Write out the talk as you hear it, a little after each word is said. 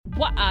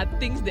What are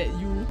things that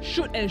you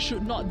should and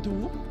should not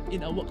do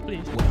in a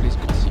workplace? Workplace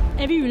gossip.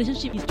 Every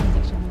relationship is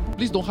transactional.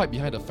 Please don't hide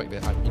behind the fact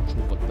that I'm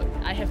introverted.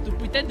 I have to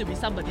pretend to be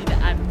somebody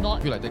that I'm I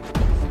not. feel like that's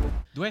toxic.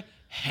 Do I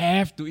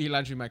have to eat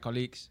lunch with my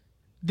colleagues?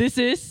 This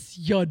is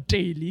your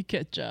daily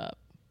catch-up.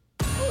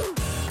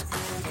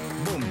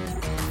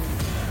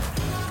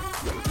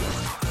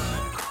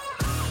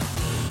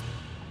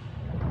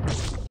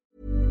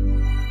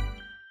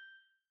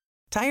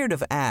 Tired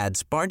of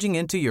ads barging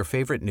into your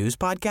favorite news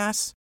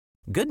podcasts?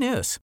 Good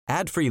news.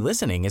 Ad-free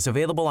listening is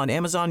available on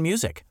Amazon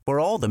Music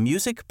for all the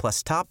music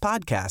plus top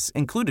podcasts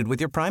included with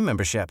your Prime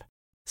membership.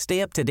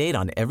 Stay up to date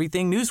on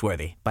everything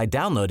newsworthy by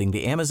downloading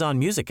the Amazon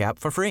Music app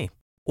for free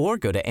or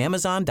go to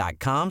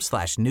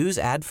amazon.com/news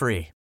ad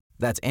free.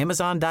 That's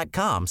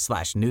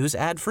amazon.com/news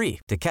ad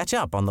free to catch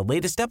up on the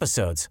latest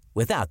episodes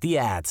without the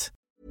ads.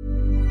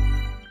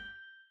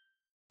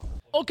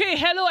 Okay,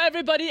 hello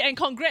everybody and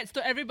congrats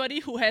to everybody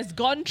who has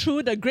gone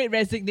through the Great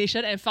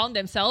Resignation and found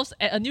themselves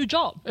at a new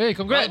job. Hey,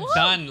 congrats! Well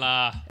done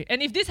lah.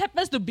 And if this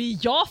happens to be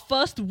your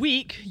first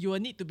week, you will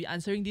need to be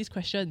answering these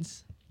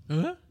questions.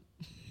 Huh?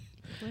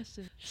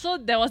 So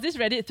there was this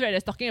Reddit thread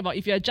that's talking about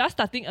if you're just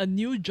starting a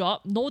new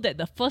job, know that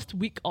the first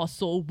week or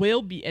so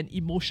will be an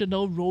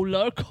emotional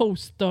roller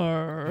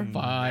coaster.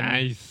 Fun.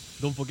 Nice.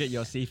 Don't forget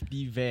your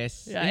safety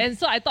vest. Yeah, and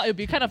so I thought it would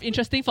be kind of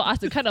interesting for us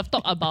to kind of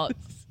talk about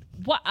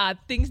what are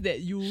things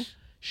that you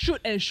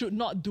should and should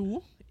not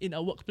do in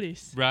a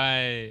workplace.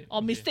 Right.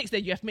 Or mistakes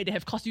that you have made that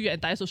have cost you your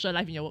entire social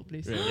life in your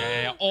workplace. Right.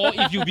 Yeah. Or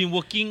if you've been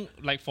working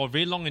like for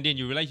very long and then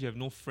you realize you have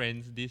no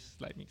friends, this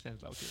like makes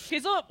sense. Okay. Okay,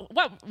 so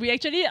what we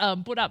actually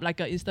put up like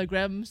an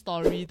Instagram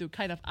story to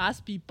kind of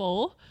ask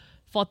people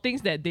for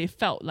things that they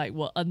felt like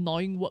were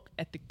annoying work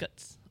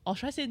etiquettes. Or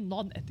should I say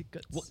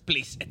non-etiquettes?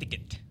 Workplace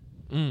etiquette.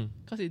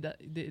 Because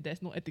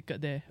there's no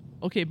etiquette there.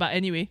 Okay, but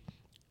anyway.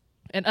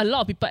 And a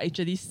lot of people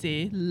actually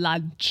say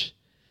lunch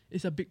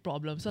is a big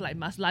problem. So like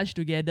must lunch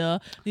together,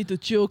 need to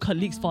chill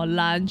colleagues for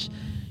lunch.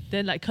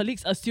 Then like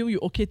colleagues assume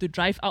you're okay to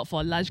drive out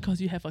for lunch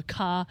because you have a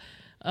car.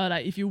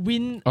 Like if you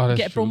win,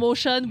 get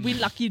promotion, win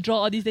lucky draw,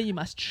 all these, then you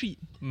must treat.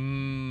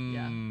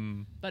 Yeah.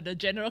 But the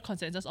general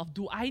consensus of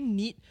do I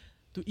need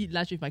to eat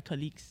lunch with my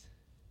colleagues?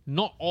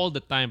 Not all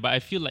the time, but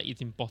I feel like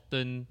it's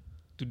important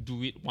to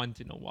do it once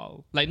in a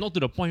while. Like not to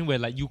the point where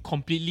like you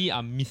completely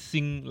are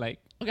missing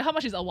like Okay, how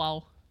much is a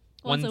while?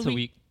 once a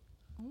week.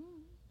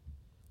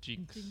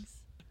 Jinx.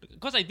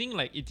 Because I think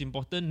like it's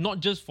important not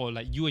just for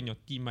like you and your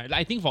team, right? Like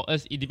I think for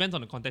us, it depends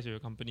on the context of your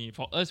company.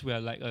 For us, we are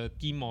like a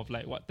team of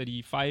like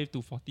 35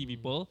 to 40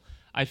 people.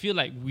 I feel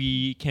like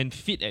we can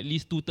fit at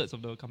least 2/3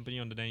 of the company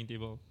on the dining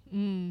table.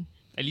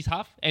 At least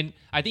half. And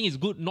I think it's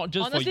good not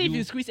just Honestly, for you. if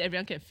you squeeze,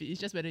 everyone can fit. It's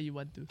just whether you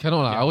want to.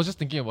 Cannot lah. I was just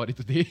thinking about it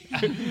today.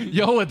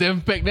 Y'all were damn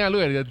packed. Then I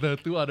look at the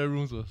two other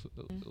rooms.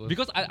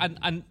 Because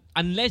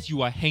unless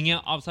you are hanging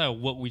out outside of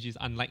work, which is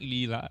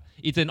unlikely,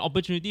 it's an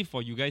opportunity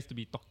for you guys to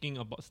be talking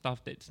about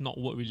stuff that's not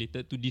work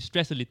related, to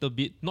distress a little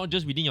bit, not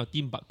just within your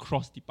team, but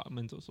cross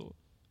departments also.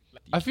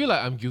 I feel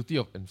like I'm guilty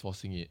of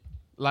enforcing it.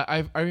 Like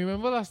I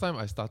remember last time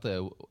I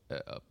started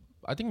at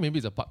I think maybe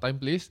it's a part-time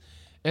place,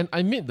 and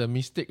I made the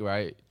mistake,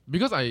 right?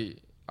 Because I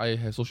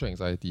have social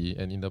anxiety,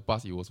 and in the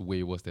past it was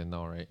way worse than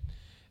now, right?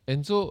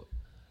 And so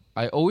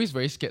I always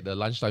very scared the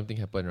lunchtime thing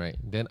happen, right?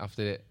 Then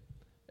after that,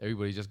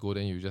 everybody just go,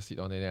 then you just sit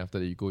down there, then after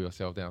that you go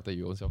yourself, then after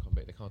you own self come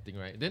back, that kind of thing,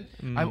 right? Then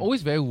I'm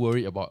always very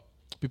worried about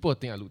people will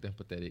think I look damn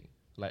pathetic.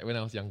 Like when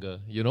I was younger,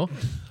 you know?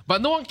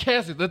 But no one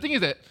cares. The thing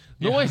is that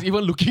no one is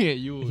even looking at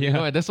you, you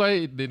know? And that's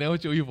why they never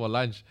show you for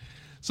lunch.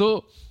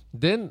 So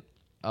then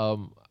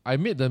I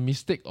made the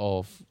mistake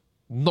of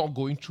not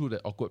going through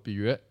that awkward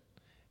period,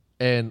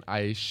 and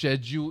I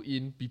schedule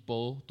in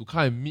people to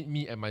come and meet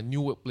me at my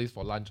new workplace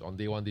for lunch on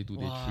day 1, day 2,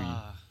 day 3.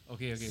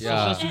 Okay.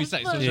 Yeah. Social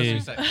suicide.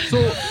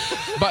 So,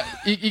 but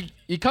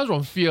it comes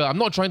from fear. I'm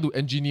not trying to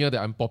engineer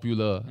that I'm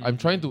popular. I'm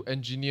trying to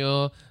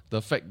engineer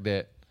the fact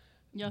that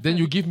then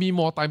you give me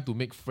more time to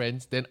make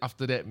friends. Then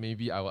after that,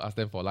 maybe I will ask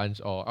them for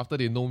lunch, or after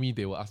they know me,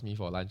 they will ask me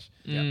for lunch.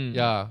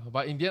 Yeah.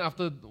 But in the end,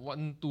 after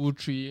 1, 2,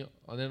 3,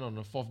 and then on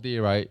the 4th day,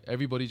 right,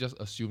 everybody just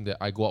assumed that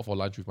I go out for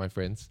lunch with my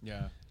friends.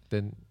 Yeah.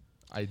 Then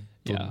I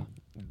don't.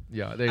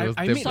 Yeah.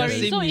 I made the Sorry,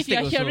 same so if mistake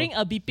you're also. hearing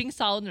a beeping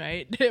sound,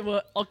 right, that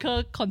will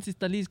occur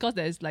consistently. It's because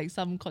there's like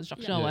some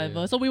construction or Yeah, whatever.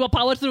 yeah. So we will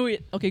power through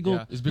it. Okay, go.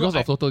 Yeah. It's because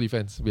of total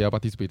defense. We are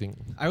participating.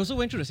 I also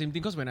went through the same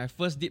thing because when I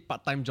first did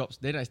part-time jobs,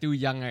 then I still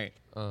young, right?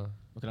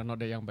 Okay, I'm not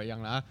that young, but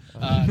young lah.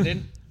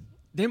 Then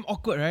damn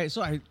awkward, right?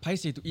 So I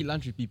paiseh to eat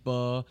lunch with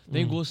people,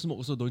 then go smoke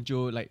also don't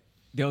chill. Like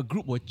their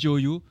group will chill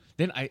you.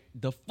 Then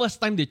the first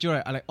time they chill,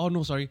 right, I like, oh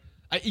no, sorry.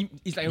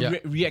 It's like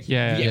a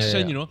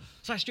reaction, you know.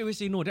 So I straight away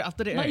say no. Then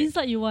after that, But right,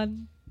 inside you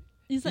want.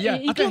 Inside, Yeah,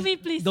 include after me,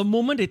 please. The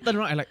moment they turn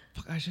around, I like,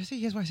 fuck, I should say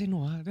yes, why I say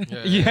no?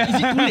 Yeah.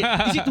 Is it too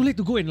late? Is it too late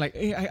to go and like,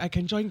 hey, I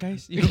can join,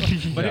 guys? You know?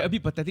 But then a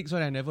bit pathetic, so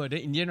I never. Then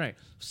in the end, right,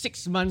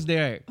 6 months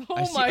there, right, I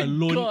Oh my sit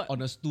alone God.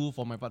 on a stool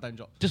for my part-time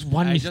job. Just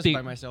one I mistake. just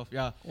by myself.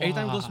 Yeah. Every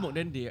time I go smoke,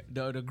 then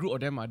the group of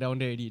them are down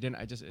there already. Then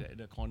I just at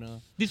the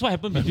corner. This is what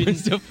happened between.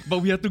 Myself, but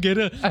we are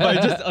together.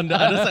 But just on the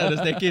other side of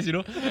the staircase, you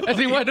know. I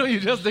think why don't you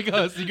just take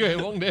out a cigarette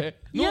and walk there?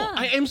 No, Yeah.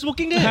 I am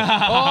smoking there.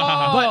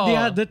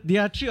 Oh. But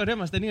there are 3 of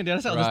them are standing on the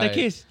other side of the Right.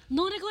 staircase.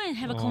 No, they go and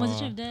have a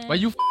conversation with them. But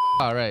you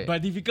right?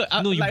 But difficult.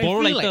 No, you like, I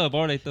borrow feel later. like-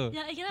 Borrow later.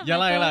 Yeah, it cannot Yeah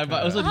lah, matter.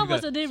 but also How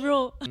was difficult. the day,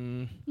 bro?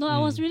 No, I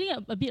was reading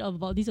a bit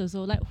about this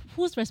also. Like,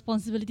 whose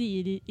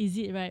responsibility is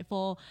it, right,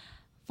 for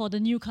the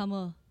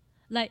newcomer?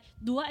 Like,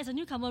 do I, as a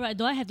newcomer, right,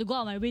 do I have to go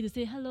out my way to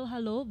say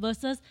hello,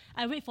 versus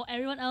I wait for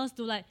everyone else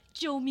to like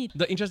chill me?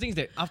 The interesting is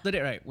that after that,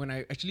 right, when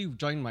I actually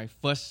joined my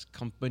first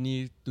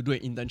company to do an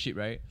internship,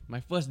 right, my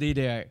first day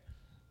there, right,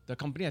 the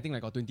company I think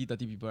like got 20,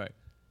 30 people, right.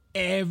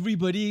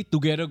 Everybody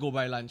together go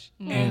buy lunch.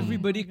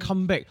 Everybody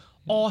come back,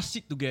 all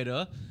sit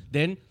together.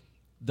 Then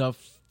the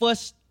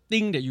first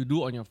thing that you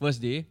do on your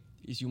first day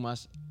is you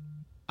must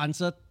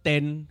answer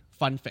 10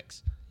 fun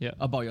facts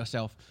about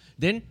yourself.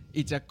 Then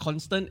it's a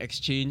constant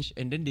exchange,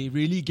 and then they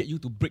really get you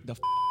to break the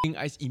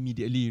ice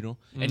immediately, you know.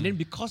 And then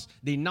because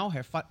they now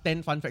have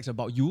 10 fun facts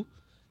about you,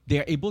 they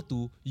are able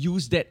to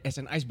use that as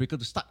an icebreaker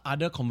to start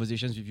other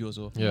conversations with you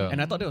also. Yeah.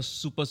 And I thought that was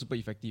super, super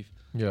effective.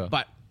 Yeah.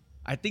 But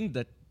I think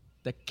that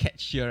the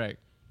catch here, right,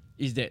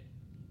 is that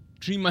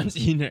 3 months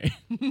in, right,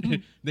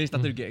 then it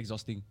started to get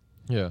exhausting.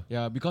 Yeah.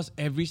 Yeah, because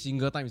every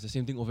single time it's the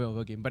same thing over and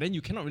over again. But then you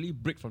cannot really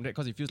break from that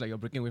because it feels like you're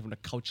breaking away from the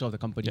culture of the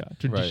company. Yeah,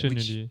 tradition Right.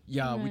 already.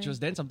 Yeah, which Right. was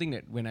then something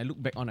that when I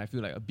look back on, I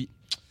feel like a bit,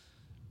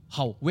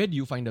 where do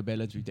you find the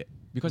balance with that?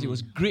 Because it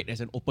was great as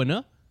an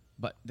opener,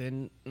 but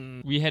then,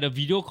 We had a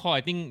video call.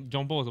 I think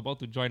John Paul was about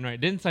to join, right?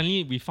 Then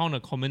suddenly we found a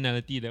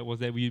commonality that was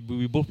that we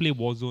both play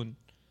Warzone.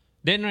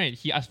 Then right,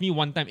 he asked me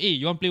one time, "Hey,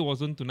 you want to play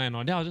Warzone tonight?"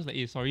 Or then I was just like,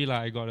 "Hey, sorry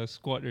lah, I got a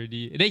squad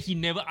already." And then he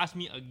never asked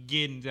me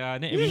again.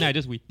 Then every night I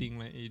just waiting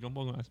like, "Hey, John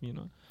Paul gonna ask me or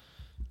not?"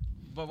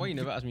 but why you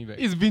never ask me back?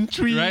 It's been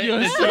 3 Right?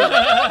 years.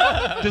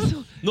 Just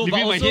No, but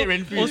living my also, head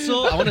rent free.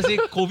 also I want to say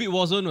COVID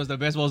Warzone was the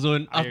best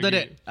Warzone. I After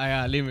that,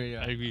 agree. lame already.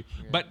 I agree.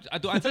 But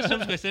to answer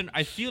Sham's question,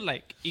 I feel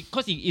like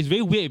because it's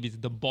very weird if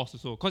it's the boss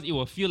also, because it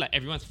will feel like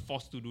everyone's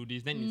forced to do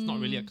this. Then it's not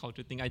really a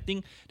culture thing. I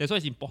think that's why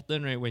it's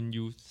important, right? When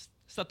you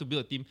start to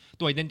build a team,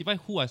 to identify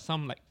who are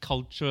some like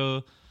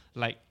culture,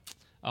 like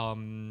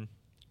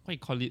what you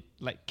call it,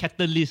 like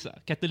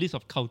catalysts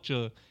of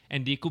culture.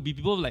 And they could be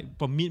people like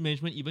from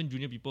mid-management, even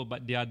junior people,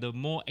 but they are the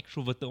more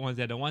extroverted ones.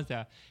 They're the ones that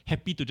are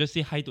happy to just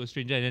say hi to a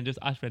stranger and then just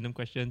ask random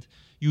questions.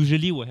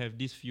 Usually will have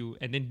this few,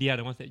 and then they are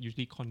the ones that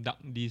usually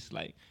conduct these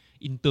like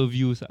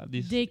interviews,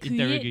 these They create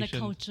the interrogations.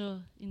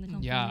 culture in the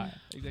company. Yeah,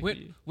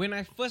 exactly. When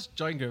I first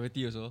joined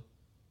Gravity also,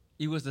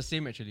 it was the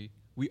same actually.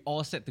 We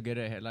all sat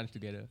together and had lunch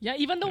together. Yeah,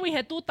 even though we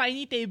had 2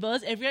 tiny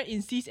tables, everyone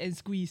insists and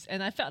squeeze,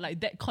 and I felt like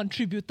that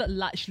contributed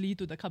largely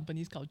to the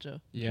company's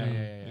culture.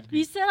 Yeah.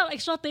 We set up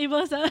extra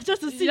tables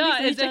just to sit Yeah,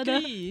 next to each other.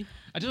 exactly.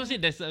 I just want to say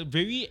there's a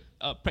very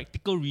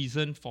practical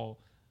reason for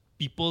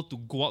people to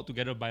go out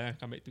together, buy and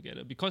come back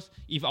together. Because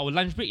if our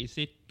lunch break is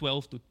say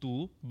 12 to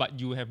 2, but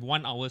you have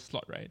 1 hour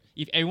slot, right?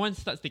 If everyone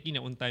starts taking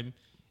their own time,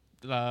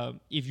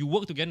 if you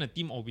work together in a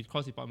team or with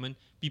cross department,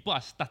 people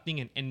are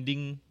starting and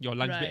ending your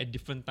lunch break Right. at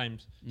different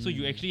times. So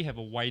you actually have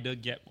a wider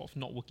gap of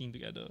not working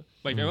together.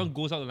 But if everyone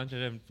goes out to lunch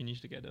together and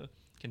finish together,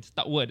 can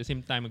start work at the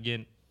same time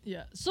again.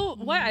 Yeah. So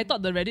why I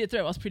thought the Reddit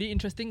thread was pretty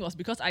interesting was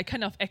because I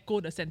kind of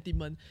echo the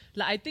sentiment.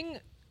 Like I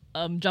think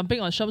jumping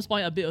on Sherm's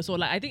point a bit also,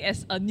 like I think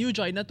as a new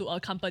joiner to a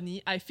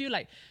company, I feel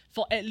like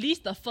for at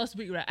least the first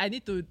week, right, I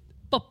need to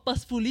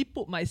purposefully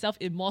put myself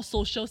in more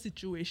social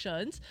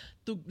situations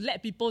to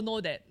let people know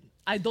that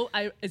I don't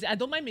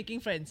mind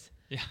making friends.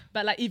 Yeah.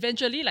 But like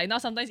eventually, like now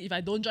sometimes if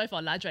I don't join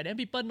for lunch, right, then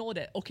people know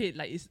that okay,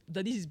 like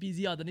Denise is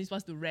busy or Denise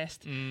wants to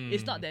rest.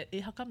 It's not that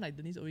how come like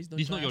Denise always don't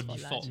This is join not us your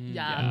for default. lunch.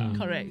 Yeah,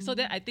 correct. So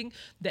then I think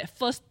that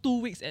first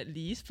 2 weeks at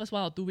least, first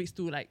 1 or 2 weeks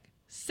to like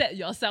set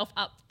yourself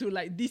up to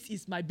like this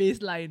is my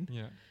baseline.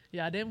 Yeah.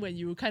 Yeah, then when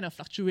you kind of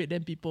fluctuate,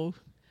 then people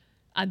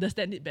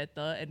understand it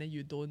better and then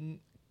you don't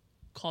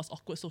cause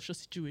awkward social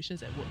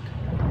situations at work.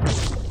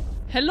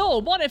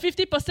 Hello, more than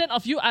 50%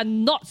 of you are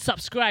not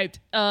subscribed.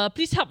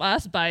 Please help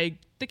us by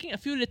taking a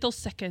few little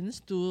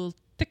seconds to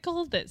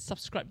tickle that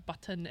subscribe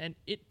button and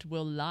it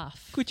will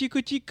laugh. Kuchi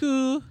kuchi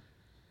ku.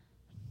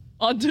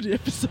 On to the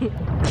episode.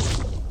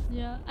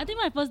 Yeah, I think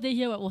my first day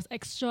here was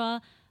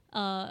extra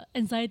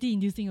anxiety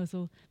inducing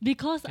also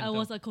because I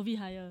was a COVID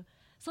hire.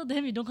 So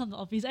then we don't come to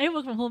office. I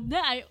work from home.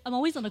 Then I'm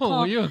always on the call. Oh,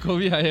 were you a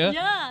COVID hire?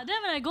 Yeah,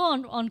 then when I go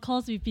on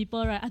calls with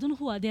people, right, I don't know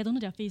who are they, I don't know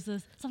their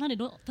faces. Sometimes they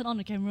don't turn on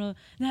the camera.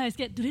 Then I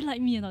scared, do they like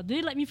me or not? Do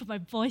they like me from my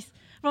voice?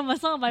 From my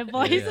sound of my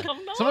voice? Yeah.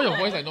 No. Some of your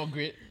voice are not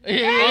great.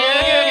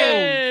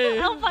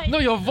 I'm like, No,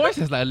 your voice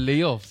has like a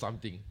layer of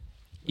something.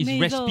 It's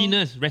Nasal.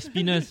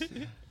 raspiness.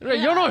 Right,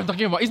 you know what I'm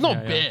talking about. It's not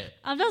Yeah, yeah. bad.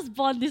 I'm just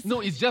born this. No,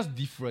 it's just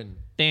different.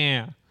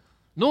 Damn.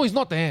 No, it's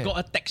not there. Got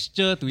a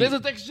texture to There's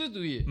it. a texture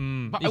to it.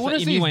 But I It's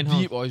wouldn't like say Amy it's Winehouse.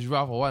 deep or it's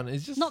rough or what.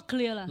 It's just Not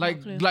clear lah. like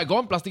not clear. like got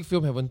one plastic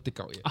film haven't take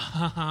out yet.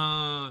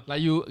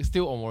 Like you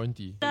still on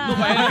warranty. No, but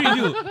I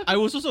agree with you. I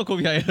was also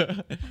COVID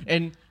higher.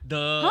 And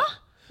the...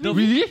 The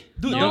Really?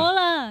 Dude, no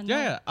lah.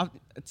 yeah.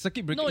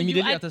 Circuit breaker. No,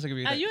 immediately you, after circuit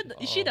breaker. are you?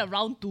 Is she the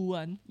round 2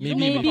 one? You Maybe, don't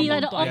maybe come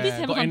like the from office twice.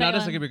 haven't got come back another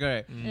one. circuit breaker,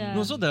 right? Yeah.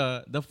 No, so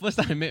the first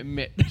time I met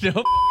Matt, they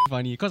were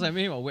funny because I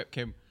met him on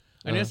webcam.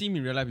 I never seen him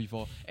in real life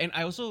before. And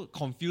I also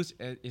confused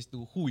as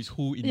to who is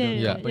who in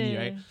the company,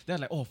 right? They're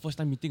like, oh, first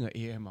time meeting at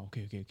AM.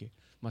 Okay.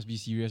 Must be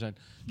serious one.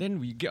 Then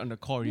we get on the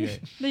call, right?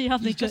 Then you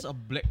have It's naked. just a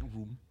black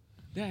room.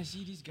 Then I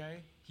see this guy,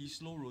 he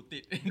slow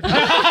rotate and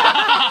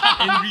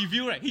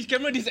review, right? His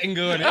camera this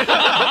angle, right? Like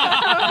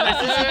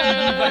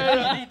CCTV, but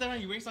later on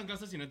he wearing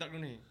sunglasses in the dark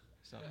room.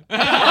 So.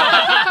 Then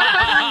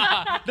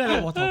I'm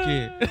like, what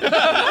okay?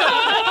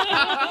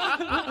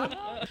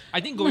 I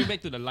think going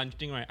back to the lunch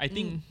thing, right? I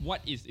think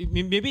what is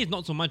maybe it's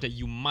not so much that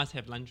you must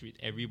have lunch with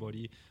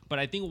everybody, but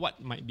I think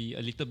what might be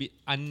a little bit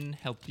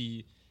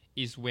unhealthy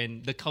is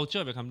when the culture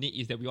of a company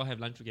is that we all have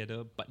lunch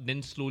together, but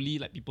then slowly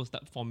like people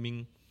start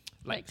forming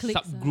like cliques,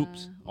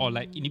 subgroups or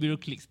like individual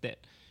cliques that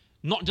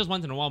not just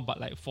once in a while, but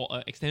like for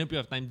an extended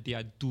period of time, they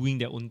are doing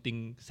their own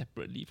thing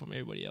separately from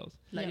everybody else.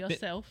 Like Yeah.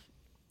 yourself.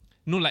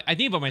 No, like I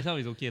think about myself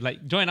is okay.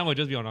 Like Joy and I will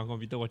just be on our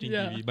computer watching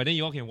Yeah. TV, but then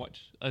you all can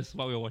watch us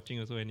while we're watching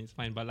also, and it's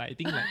fine. But like I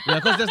think like Yeah,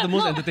 because that's the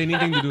most entertaining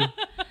thing to do.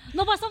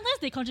 No, but sometimes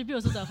they contribute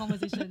also to the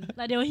conversation.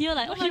 Like they will hear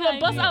like, oh He my will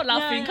God, burst yeah, out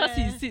laughing yeah, because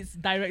yeah. he sits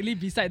directly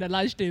beside the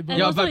lunch table. And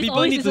Yeah, also but it's people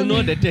always need to know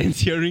listening. that Dan's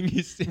hearing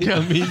is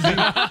amazing.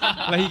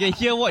 Like he can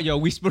hear what you're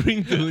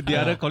whispering to the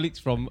other colleagues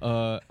from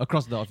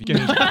across the office. I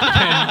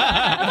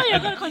thought you were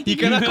gonna He continue.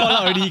 cannot call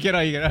out already. He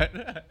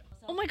cannot.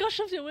 Oh my gosh,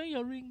 Shams, you're wearing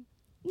your ring.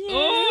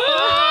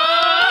 oh,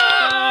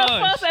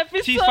 First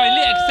episode. she's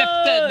finally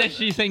accepted that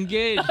she's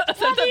engaged.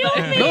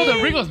 No, the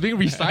ring was being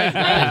resized.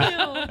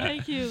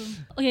 Thank you.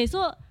 Okay,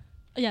 so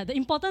yeah, the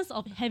importance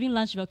of having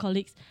lunch with your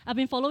colleagues. I've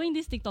been following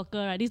this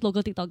TikToker, right? This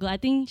local TikToker. I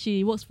think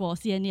she works for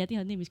CNA. I think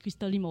her name is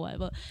Crystal Lim or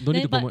whatever. Don't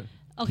need to promote.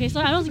 Okay, so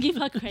I don't want to give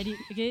her credit.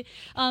 Okay,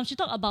 she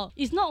talked about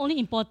it's not only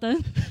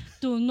important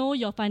to know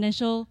your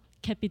financial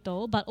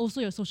capital, but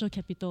also your social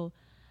capital.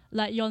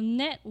 Like your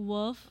net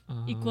worth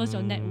equals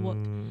your network.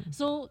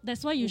 So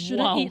that's why you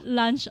shouldn't eat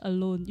lunch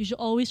alone. You should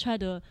always try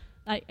to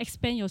like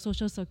expand your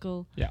social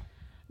circle. Yeah.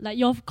 Like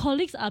your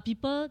colleagues are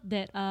people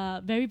that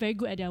are very, very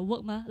good at their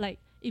work, ma. Like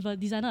if a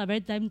designer, a very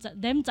damn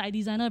zai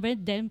designer, very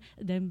damn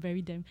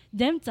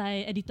zai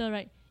editor,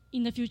 right?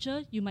 In the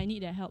future, you might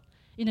need their help.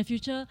 In the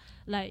future,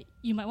 like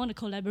you might want to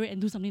collaborate and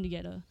do something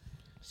together.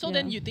 So Yeah.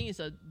 then do you think it's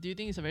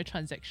a very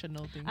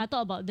transactional thing? I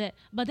thought about that.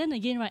 But then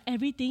again, right,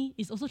 everything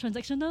is also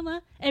transactional, ma.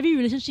 Every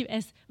relationship,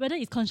 as whether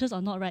it's conscious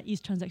or not, right,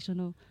 is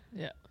transactional.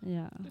 Yeah.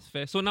 Yeah. That's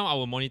fair. So now I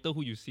will monitor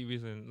who you see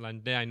with and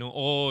lunch. Then I know,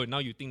 oh, now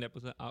you think that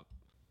person up.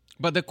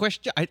 But the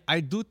question, I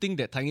do think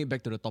that tying it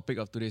back to the topic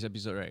of today's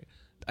episode, right?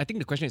 I think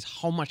the question is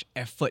how much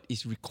effort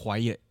is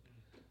required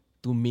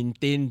to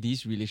maintain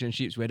these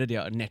relationships, whether they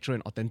are natural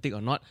and authentic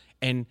or not,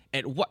 and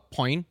at what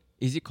point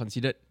is it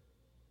considered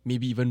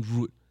maybe even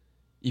rude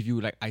if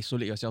you like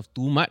isolate yourself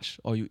too much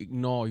or you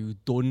ignore or you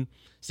don't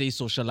say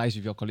socialize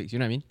with your colleagues, you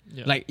know what I mean?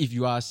 Yeah. Like if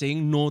you are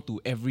saying no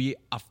to every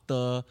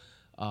after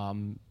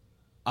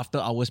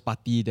hours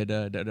party that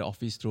the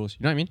office throws,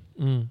 you know what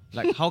I mean?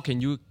 Like how can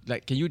you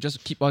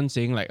just keep on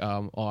saying like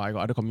oh I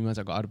got other commitments,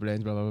 I got other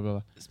plans, blah blah blah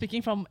blah.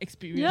 Speaking from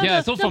experience. Yeah. Yeah,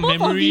 the- so the from both of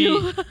memory,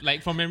 you.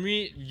 like from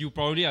memory, you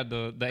probably are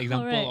the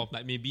example Correct. of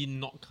like maybe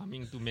not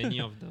coming to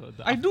many of the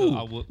I after do.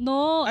 our work.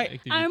 No, I-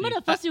 I remember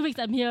the first few weeks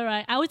I'm here,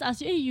 right? I always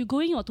ask you, hey, you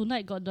going or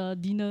tonight got the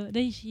dinner?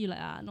 Then she like,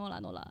 no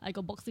lah. I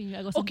got boxing,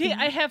 I got something. Okay,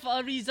 I have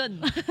a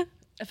reason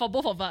for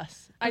both of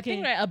us. I Okay.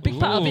 think right, a big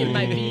part of it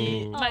might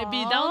Ooh.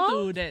 be down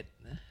to that.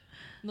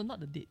 No,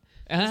 not the date.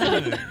 As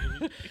in,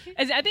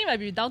 I think it might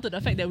be down to the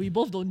fact that we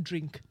both don't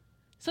drink.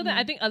 So then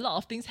I think a lot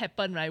of things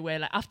happen, right? Where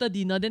like after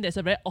dinner, then there's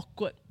a very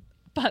awkward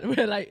part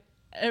where like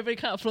everybody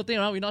kind of floating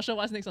around. We're not sure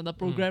what's next on the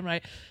program,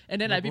 right?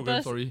 And then No like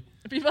program, sorry.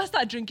 people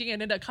start drinking,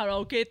 and then the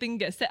karaoke thing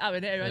gets set up,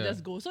 and then everyone Yeah.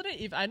 just goes. So then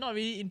if I'm not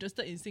really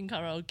interested in sing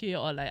karaoke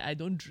or like I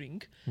don't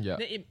drink, Yeah.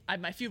 then I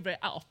might feel very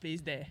out of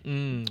place there.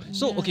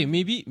 So okay,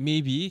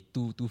 maybe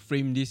to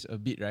frame this a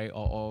bit, right,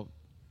 or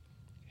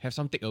have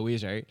some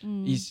takeaways, right?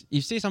 Is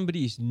if say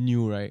somebody is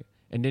new, right,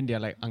 and then they're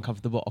like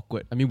uncomfortable,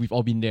 awkward. I mean, we've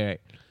all been there,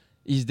 right?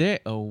 Is there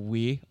a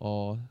way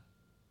or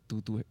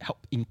to help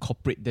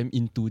incorporate them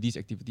into these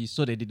activities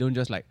so that they don't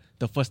just like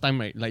the first time,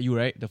 right, like you,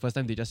 right? The first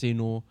time they just say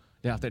no,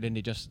 then after then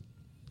they just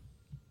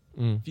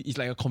it's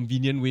like a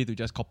convenient way to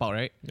just cop out,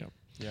 right?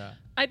 Yeah.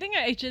 I think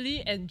I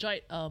actually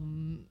enjoyed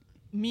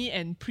me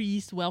and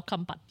Pri's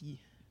welcome party.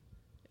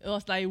 It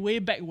was like way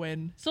back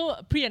when. So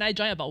Pri and I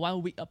joined about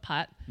 1 week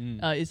apart.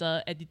 It's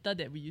a editor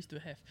that we used to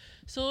have.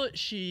 So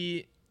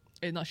she,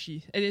 not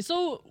she.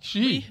 So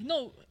She? we,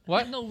 no,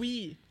 What? No,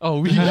 we.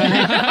 Oh, we. The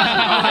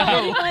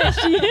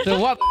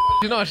what?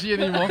 You're not she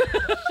anymore.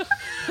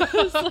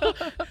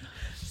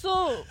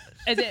 So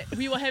as in,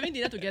 we were having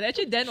dinner together.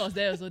 Actually, Dan was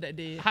there also that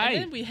day. Hi.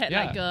 And then we had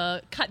Yeah. like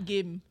a card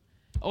game.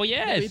 Oh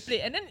that we yes.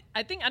 played. And then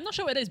I think, I'm not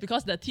sure whether it's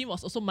because the team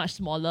was also much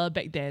smaller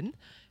back then.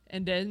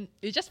 And then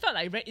it just felt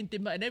like very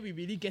intimate, and then we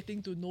really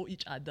getting to know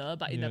each other,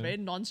 but in a very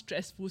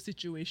non-stressful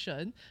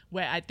situation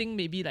where I think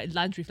maybe like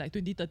lunch with like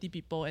 20, 30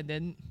 people, and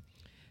then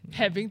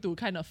having to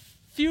kind of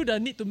feel the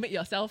need to make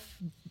yourself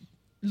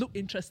look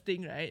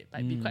interesting, right?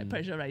 Might be quite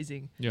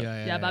pressurizing.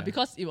 Yeah. But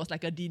because it was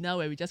like a dinner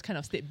where we just kind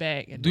of stayed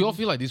back. And Do you all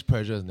feel like this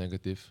pressure is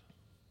negative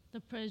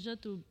The pressure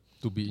to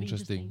to be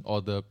interesting?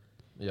 Or do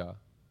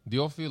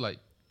you all feel like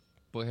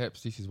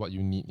perhaps this is what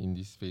you need in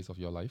this phase of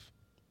your life?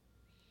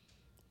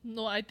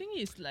 No, I think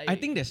it's like... I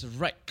think there's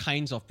right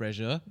kinds of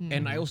pressure,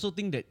 and I also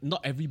think that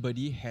not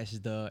everybody has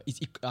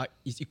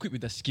is equipped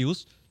with the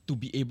skills to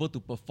be able to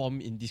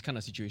perform in these kind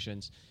of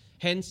situations.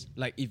 Hence,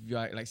 like if you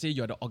are, like say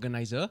you're the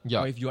organizer,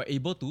 or if you are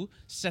able to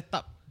set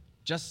up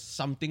just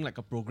something like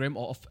a program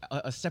or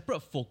a separate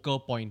focal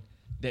point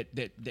that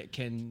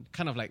can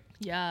kind of like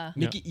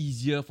make it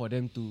easier for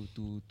them to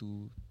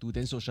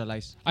then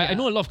socialize. I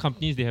know a lot of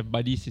companies, they have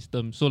buddy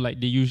systems. So like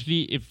they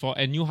usually, if for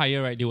a new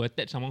hire, right, they will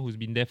attach someone who's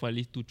been there for at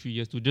least 2-3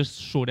 years to just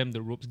show them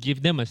the ropes,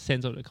 give them a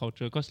sense of the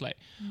culture. Because like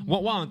what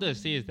I wanted to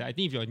say is that I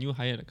think if you're a new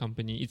hire at a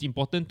company, it's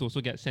important to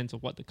also get a sense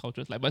of what the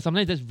culture is like. But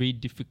sometimes that's very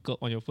difficult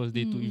on your first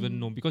day to even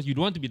know, because you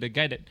don't want to be the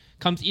guy that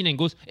comes in and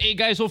goes, "Hey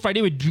guys, so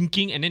Friday we're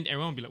drinking," and then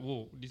everyone will be like,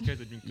 "Whoa, this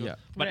guy's a drinker."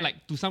 But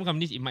like to some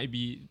companies, it might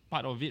be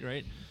part of it,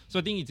 right? So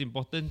I think it's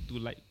important to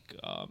like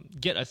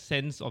get a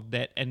sense of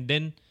that and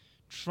then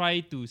try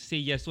to say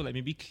yes. So like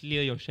maybe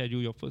clear your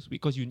schedule your first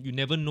week, because you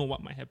never know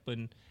what might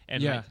happen,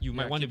 and like, you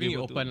might want to be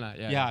able open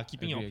to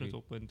keeping your options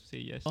open to say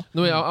yes.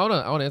 No, wait, I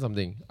want to add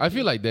something. I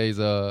feel like there is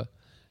a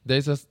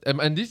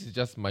and this is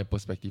just my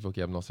perspective.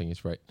 Okay, I'm not saying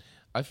it's right.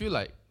 I feel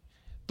like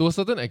to a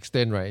certain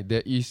extent, right,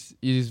 it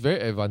is very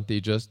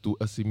advantageous to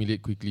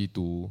assimilate quickly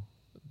to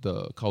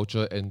the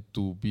culture and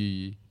to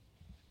be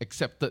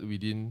accepted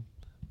within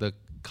the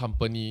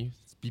company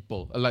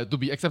people, like to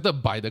be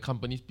accepted by the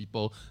company's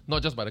people,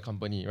 not just by the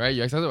company, right?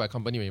 You're accepted by a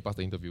company when you pass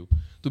the interview.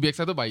 To be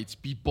accepted by its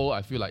people,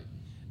 I feel like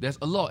there's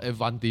a lot of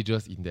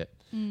advantages in that,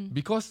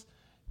 because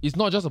it's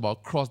not just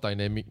about cross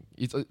dynamic.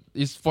 It's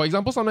for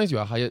example, sometimes you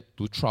are hired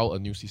to trial a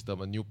new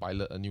system, a new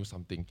pilot, a new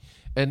something,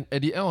 and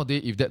at the end of the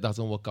day, if that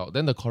doesn't work out,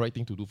 then the correct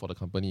thing to do for the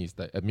company is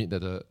that admit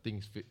that the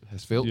thing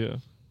has failed.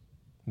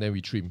 Then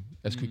we trim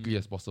as quickly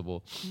as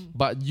possible.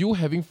 But you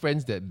having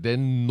friends that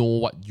then know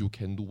what you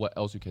can do, what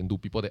else you can do,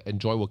 people that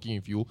enjoy working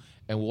with you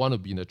and want to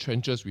be in the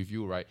trenches with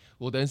you, right,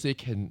 will then say,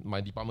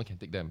 my department can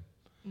take them.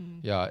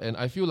 And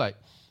I feel like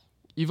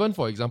even,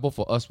 for example,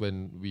 for us,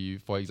 when we,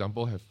 for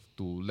example, have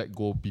to let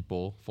go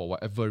people for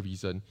whatever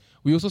reason,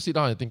 we also sit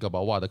down and think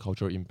about what are the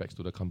cultural impacts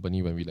to the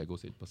company when we let go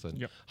said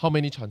person. How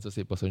many chances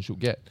said person should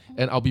get.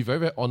 And I'll be very,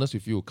 very honest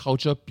with you,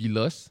 culture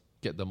pillars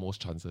get the most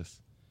chances,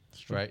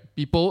 right?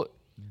 People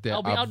that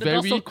are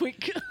very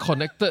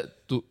connected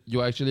to,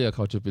 you're actually a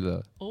culture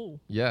pillar.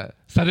 Yeah.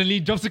 Suddenly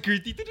job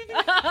security. The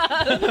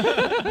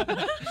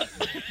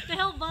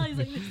hell bar is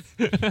like this.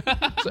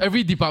 So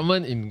every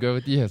department in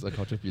Gravity has a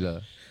culture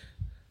pillar.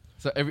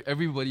 So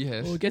everybody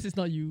has. I guess it's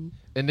not you.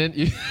 And then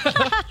it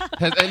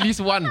has at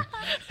least one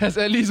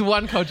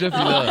culture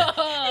pillar.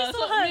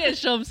 So me and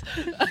Shams. I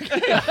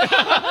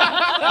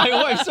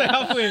was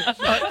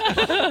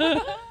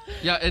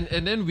halfway.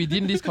 And then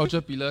within these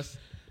culture pillars,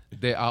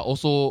 there are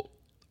also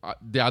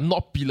they are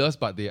not pillars,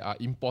 but they are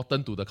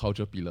important to the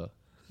culture pillar.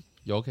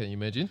 Y'all can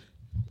imagine?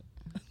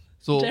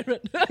 So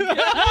Jared. We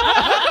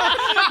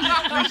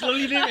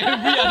slowly name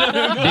every other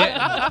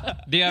member.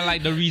 They are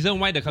like the reason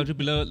why the culture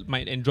pillar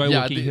might enjoy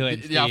working here.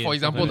 And stay for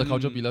example, the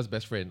culture pillar's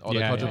best friend or the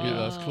culture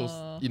pillar's close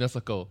inner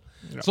circle.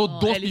 So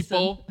those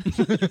people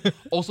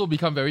also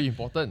become very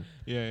important.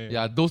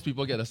 Those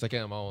people get the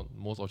second amount,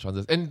 most of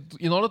chances. And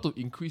in order to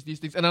increase these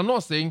things, and I'm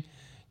not saying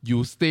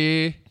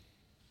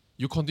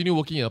you continue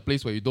working in a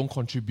place where you don't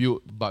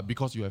contribute, but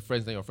because you have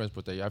friends, then your friends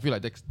protect you. I feel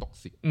like that's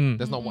toxic.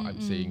 That's not what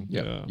I'm saying.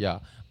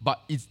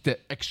 But it's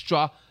that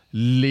extra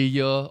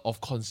layer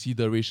of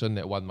consideration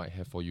that one might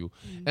have for you.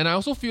 And I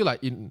also feel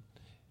like in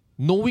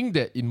knowing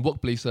that in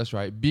workplaces,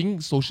 right,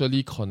 being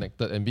socially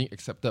connected and being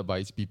accepted by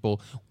its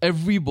people,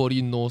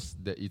 everybody knows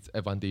that it's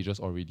advantageous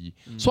already.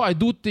 So I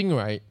do think,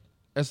 right,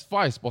 as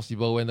far as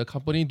possible, when the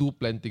company do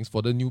plan things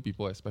for the new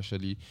people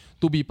especially,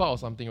 to be part of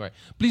something, right,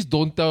 please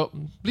don't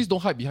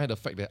hide behind the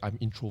fact that I'm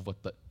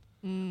introverted.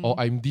 Or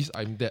I'm this,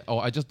 I'm that,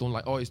 or I just don't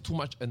like, it's too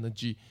much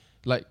energy.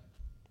 Like,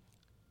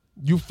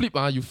 you flip.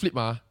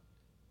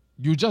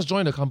 You just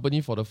join the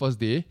company for the first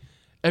day.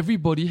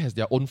 Everybody has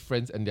their own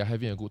friends and they're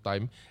having a good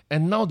time.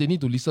 And now they need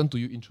to listen to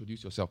you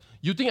introduce yourself.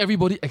 You think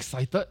everybody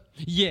excited?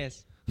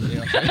 Yes. You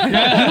know what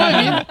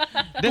I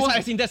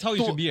mean? That's how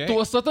it should be, right? To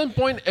a certain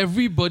point,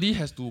 everybody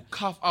has to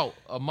carve out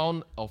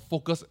amount of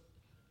focus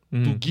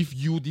to give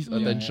you this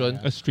attention.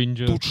 A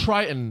stranger. To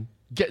try and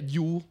get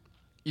you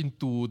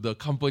into the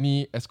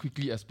company as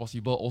quickly as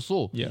possible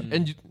also.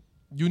 And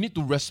you need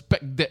to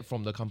respect that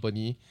from the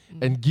company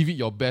and give it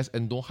your best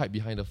and don't hide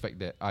behind the fact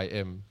that I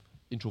am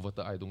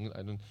introverted. I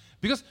don't.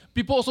 Because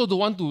people also don't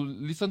want to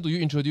listen to you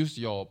introduce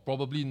your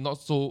probably not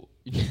so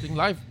interesting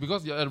life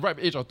because you're at the ripe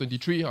age of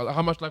 23.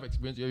 How much life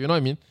experience you know what I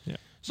mean? Yeah.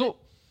 So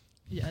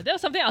Yeah, that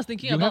was something I was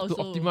thinking you about. have to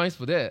also. optimize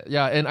for that.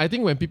 Yeah, and I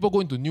think when people go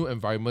into new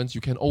environments,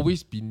 you can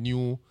always be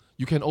new.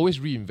 You can always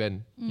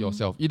reinvent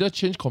yourself. Either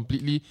change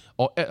completely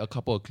or add a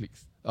couple of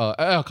clicks.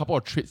 Add a couple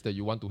of traits that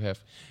you want to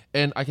have.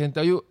 And I can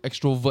tell you,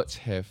 extroverts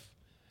have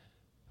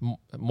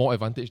more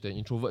advantage than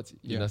introverts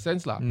in a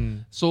sense lah.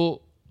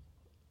 So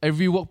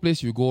every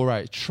workplace you go,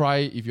 right, try,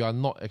 if you are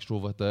not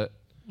extroverted,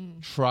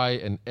 try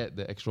and add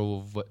the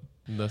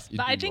extrovertness into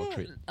But I your think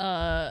trait.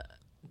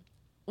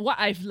 what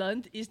I've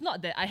learned is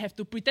not that I have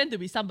to pretend to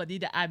be somebody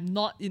that I'm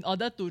not in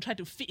order to try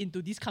to fit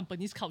into this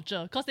company's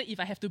culture. Because then if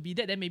I have to be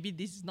that, then maybe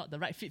this is not the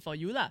right fit for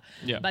you lah.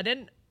 Yeah. But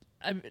then,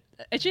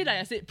 actually, like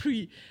I said,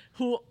 Pri,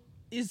 who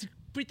is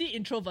pretty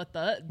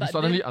introverted, You but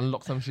suddenly then,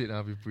 unlock some shit,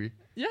 with Pri.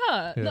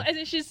 yeah, no, as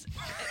in she's,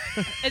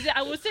 as in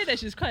I would say that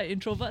she's quite an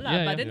introvert lah.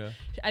 Yeah, But yeah. then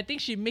I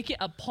think she make it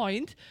a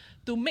point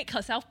to make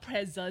herself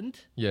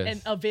present Yes.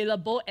 and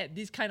available at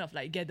these kind of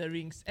like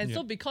gatherings. And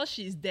so Yeah. because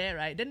she's there,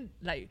 right, then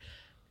like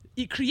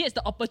it creates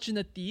the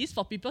opportunities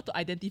for people to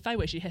identify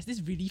where she has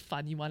these really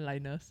funny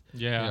one-liners.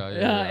 Yeah.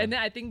 Yeah, and then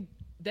I think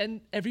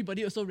then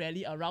everybody also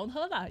rally around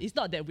her lah. It's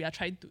not that we are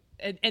trying to,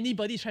 and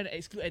anybody is trying to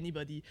exclude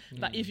anybody.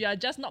 But if you are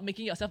just not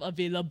making yourself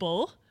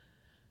available,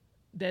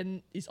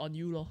 then it's on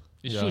you lor.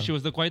 It's Yeah. true. She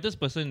was the quietest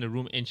person in the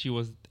room, and she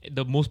was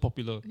the most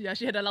popular. Yeah,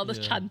 she had the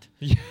loudest chant.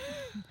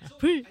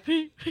 Pre,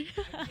 pre, pre.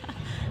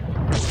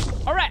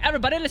 All right,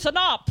 everybody, listen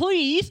up.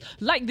 Please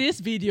like this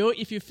video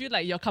if you feel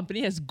like your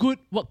company has good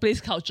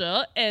workplace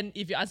culture. And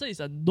if your answer is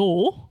a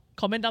no,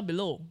 comment down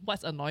below.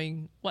 What's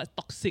annoying? What's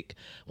toxic?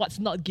 What's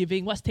not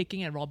giving? What's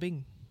taking and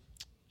robbing?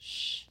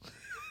 Shh.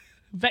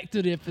 Back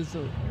to the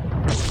episode.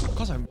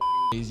 Because I'm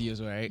lazy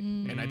also, right?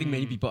 And I think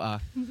many people are.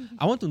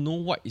 I want to know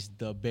what is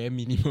the bare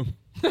minimum.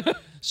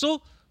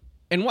 So,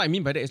 and what I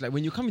mean by that is like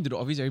when you come into the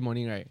office every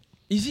morning, right?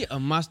 Is it a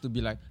must to be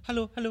like,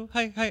 hello, hello,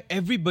 hi, hi,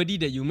 everybody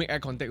that you make eye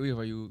contact with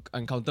or you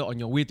encounter on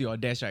your way to your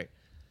desk, right?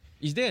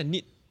 Is there a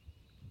need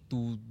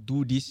to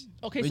do this?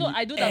 Okay, when so you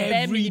I do the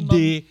bare every minimum.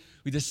 day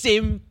with the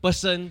same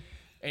person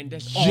and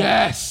that's all?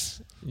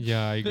 Yes!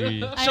 Yeah, I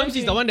agree. Shams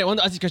is the one that want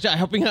to ask this question. I'm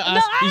helping her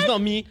ask. No, It's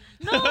not me.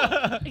 No.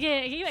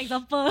 Okay, I give you an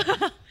example.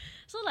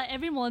 So like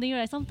every morning,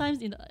 right? Sometimes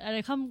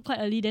I come quite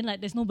early. Then like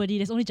there's nobody.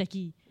 There's only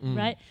Jackie,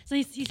 right? So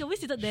he's always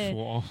seated there.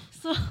 Wow.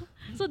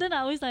 So then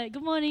I always like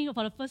good morning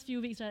for the first few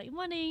weeks, right? Good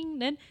morning.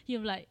 Then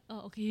he'll like,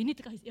 oh okay, you need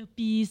to take out his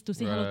earpiece to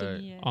say hello to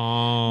me. Right?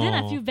 Oh. Then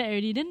I feel bad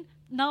already. Then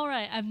now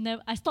right,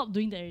 I stopped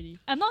doing that already.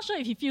 I'm not sure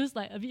if he feels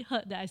like a bit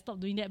hurt that I stopped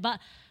doing that, but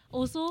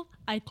also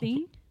I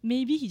think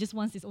maybe he just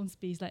wants his own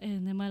space. Like,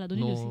 never mind, don't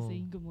need to No. say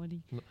saying good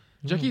morning. No.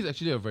 Jackie is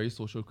actually a very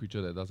social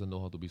creature that doesn't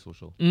know how to be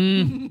social.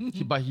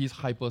 But he's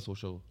hyper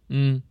social.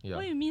 Yeah.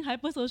 What do you mean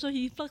hypersocial?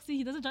 He plugs in.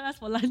 He doesn't join us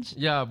for lunch.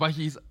 Yeah, but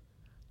he's.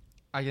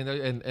 I can tell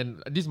you,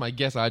 and this is my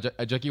guess.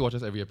 Jackie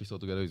watches every episode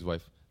together with his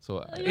wife.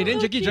 So Hey, then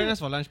so Jackie, join cute. us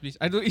for lunch, please.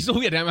 It's so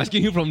weird that I'm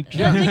asking you from.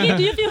 Jackie,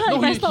 do you feel hurt no,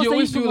 if I he stop saying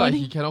always good feel like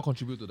morning? he cannot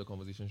contribute to the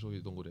conversation, so he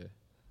don't go there.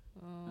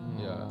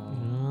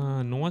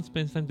 Yeah, No one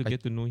spends time to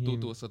get to know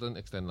him. to a certain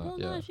extent, Oh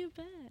yeah. no, I feel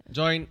bad.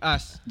 Join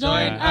us.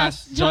 Join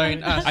us.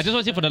 Join us. I just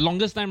want to say for the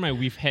longest time, right,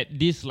 we've had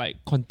this like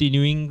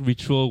continuing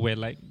ritual where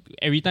like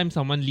every time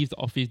someone leaves the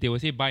office, they will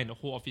say bye and the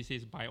whole office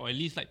says bye, or at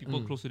least like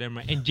people close to them,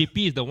 right? And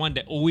JP is the one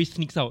that always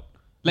sneaks out.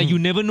 Like you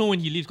never know when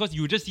he leaves because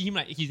you just see him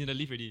like he's in the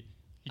lift already.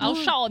 I'll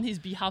shout on his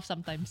behalf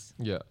sometimes.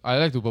 Yeah, I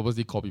like to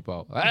purposely call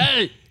people out.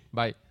 Hey,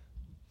 bye.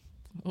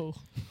 Oh,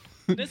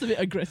 that's a bit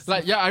aggressive.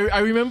 Like yeah, I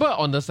remember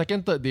on the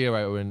second, third day,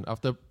 right, when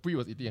after Pri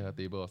was eating at her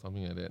table or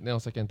something like that. Then on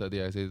second, third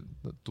day, I said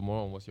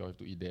tomorrow onwards you all have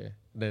to eat there.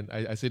 Then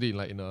I said it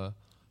in a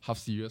half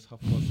serious,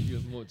 half not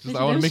serious mode. Just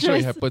I want to make sure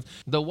it happens.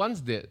 The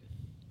ones that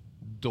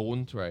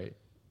don't, right,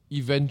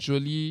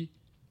 eventually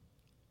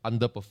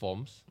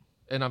underperforms,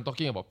 and I'm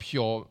talking about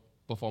pure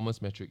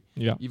performance metric.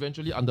 Yeah.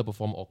 Eventually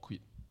underperform or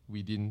quit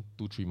within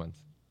 2-3 months.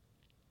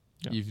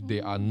 Yeah. If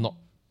they are not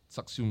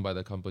subsumed by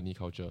the company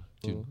culture.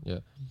 Yeah.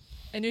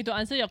 Anyway, to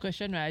answer your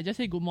question, right, I just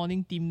say good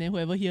morning team, then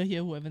whoever hear,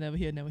 whoever never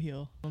hear, never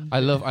hear. I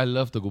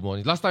love the good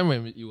morning. Last time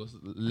when it was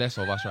less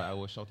of us, right, I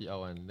would shout it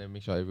out and then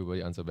make sure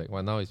everybody answer back.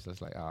 Well, now it's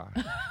just like,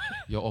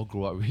 you all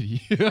grow up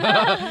already.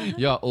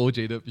 You're old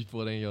jaded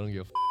people, then you don't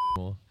give a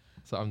more.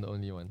 So I'm the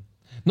only one.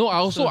 No, I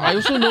also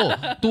know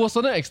to a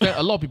certain extent,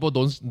 a lot of people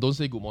don't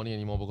say good morning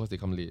anymore because they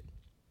come late.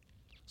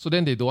 So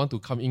then they don't want to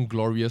come in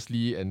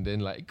gloriously and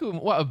then like,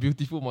 what a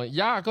beautiful morning.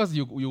 Yeah, because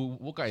you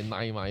woke up at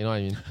 9, you know what I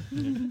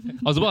mean?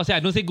 I was about to say I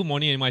don't say good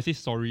morning anymore. I say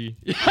sorry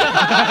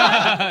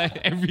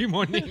every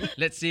morning.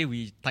 Let's say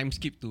we time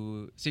skip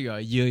to say you're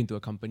a year into a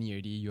company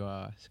already. You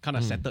are kind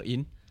of settled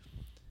in.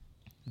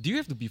 Do you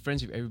have to be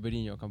friends with everybody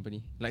in your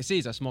company? Like say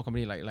it's a small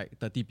company like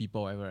 30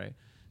 people or whatever, right?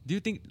 Do you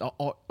think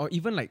or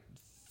even like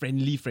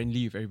friendly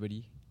with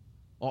everybody?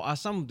 Or are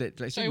some that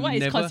like say Sorry, you what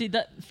is never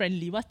considered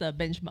friendly? What's the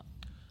benchmark?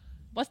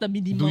 What's the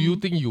minimum? Do you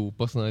think you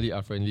personally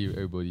are friendly with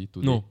everybody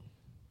today? No.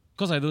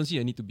 Because I don't see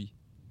a need to be.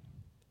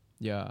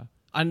 Yeah.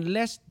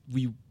 Unless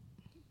we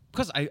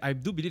because I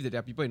do believe that there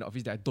are people in the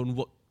office that I don't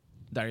work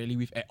directly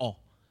with at all,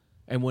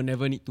 and will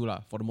never need to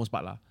lah, for the most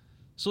part lah.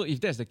 So if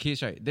that's the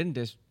case, right, then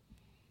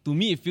to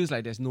me it feels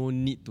like there's no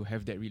need to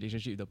have that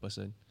relationship with the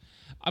person.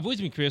 I've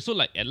always been curious. So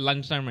like at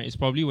lunchtime, right, it's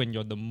probably when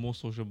you're the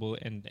most sociable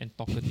and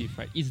talkative,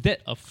 right? Is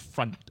that a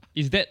front?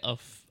 Is that a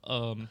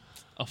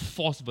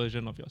forced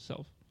version of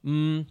yourself?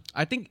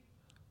 I think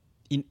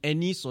in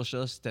any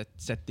social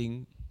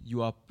setting,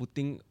 you are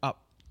putting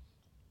up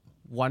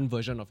one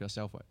version of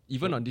yourself, right?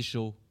 Even on this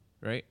show,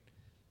 right?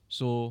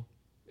 So,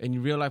 and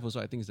in real life also,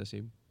 I think it's the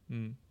same.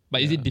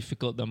 But is it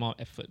difficult, the amount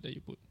of effort that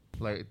you put?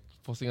 Like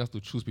forcing us to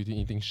choose between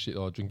eating shit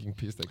or drinking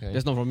piss, that kind.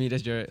 That's not from me,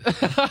 that's Jared.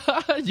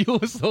 You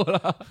also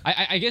lah.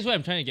 I guess what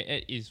I'm trying to get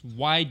at is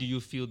why do you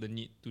feel the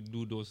need to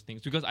do those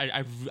things? Because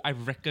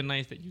I've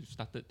recognized that you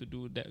started to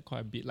do that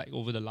quite a bit, like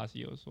over the last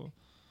year or so.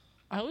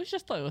 I always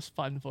just thought it was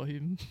fun for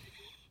him.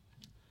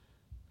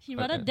 He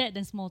rather that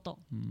than small talk.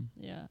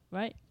 Yeah,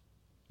 right?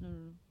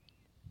 No.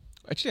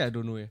 Actually, I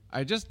don't know.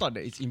 I just thought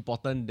that it's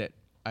important that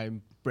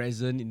I'm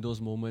present in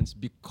those moments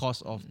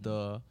because of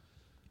the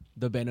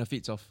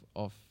benefits of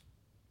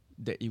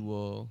that it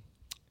will.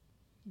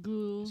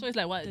 Good. So it's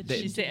like what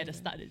she said at the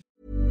start.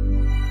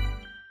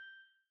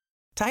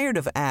 Tired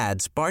of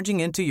ads barging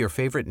into your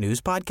favorite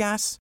news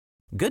podcasts?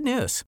 Good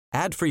news.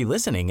 Ad-free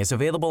listening is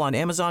available on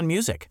Amazon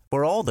Music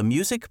for all the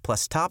music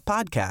plus top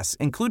podcasts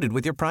included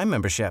with your Prime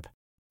membership.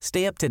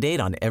 Stay up to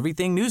date on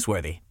everything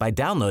newsworthy by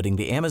downloading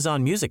the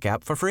Amazon Music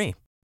app for free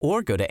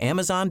or go to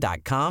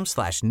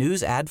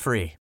amazon.com/news ad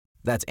free.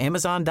 That's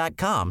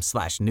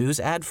amazon.com/news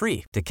ad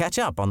free to catch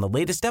up on the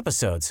latest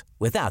episodes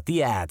without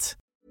the ads.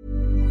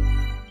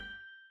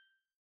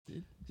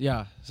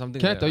 Yeah, something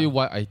Can I like tell that, you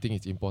why I think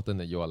it's important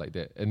that you are like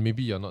that? And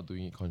maybe you're not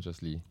doing it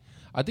consciously.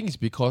 I think it's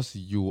because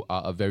you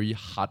are a very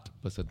hard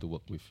person to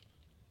work with.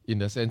 In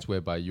the sense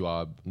whereby you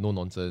are no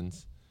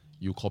nonsense,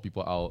 you call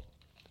people out,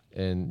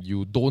 and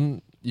you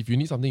don't, if you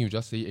need something, you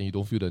just say it and you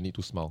don't feel the need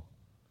to smile.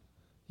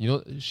 You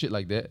know, shit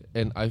like that.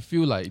 And I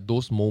feel like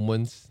those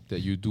moments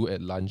that you do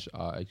at lunch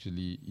are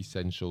actually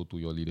essential to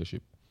your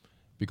leadership.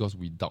 Because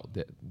without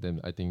that, then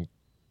I think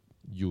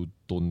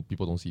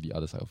people don't see the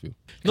other side of you.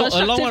 No,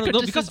 Constructive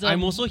no, because criticism.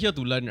 I'm also here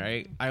to learn,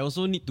 right? I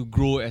also need to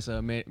grow as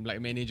a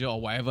manager or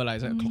whatever,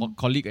 like as a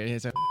colleague,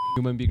 as a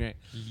human being, right?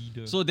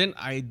 Leader. So then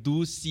I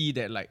do see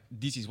that like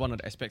this is one of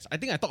the aspects. I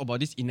think I talked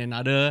about this in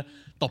another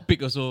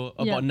topic also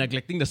about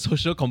neglecting the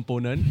social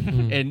component,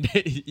 and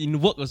in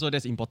work also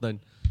that's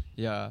important.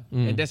 Yeah,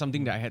 and that's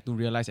something that I had to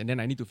realize, and then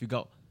I need to figure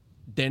out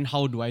then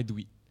how do I do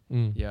it.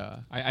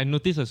 Yeah, I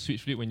noticed a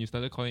switch flip when you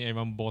started calling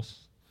everyone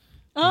boss.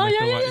 Oh, matter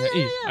yeah, what. yeah, Hey,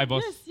 yeah. I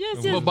boss.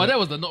 Yes. But that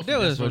was the not that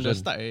was finesse from the version.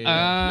 start.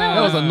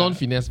 That was a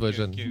non-finesse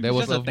version. okay. There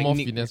was Just a a more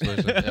technique. finesse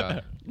version.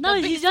 Yeah. No,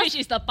 The big he's just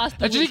switch is the past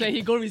 2 Actually- weeks when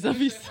he go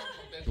reservist.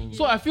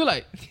 So I feel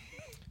like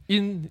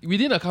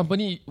within a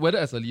company, whether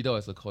as a leader or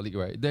as a colleague,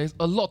 right, there's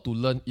a lot to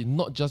learn in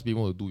not just being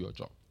able to do your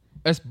job,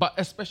 but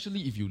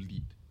especially if you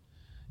lead.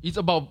 It's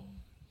about,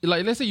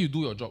 like, let's say you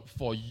do your job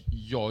for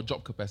your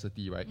job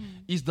capacity, right?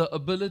 It's the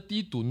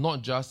ability to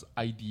not just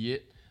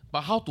ideate,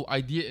 but how to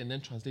ideate and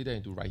then translate that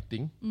into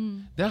writing.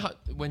 Then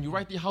when you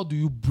write it, how do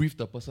you brief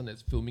the person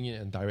that's filming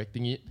it and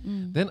directing it?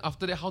 Then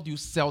after that, how do you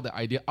sell the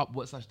idea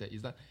upwards such that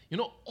is that,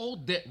 all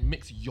that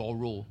makes your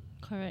role.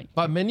 correct.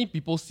 But many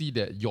people see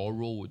that your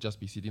role would just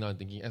be sitting down and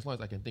thinking, as long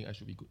as I can think, I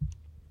should be good.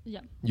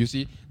 Yeah. You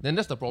see? Then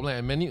that's the problem.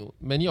 And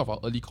many of our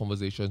early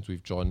conversations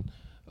with John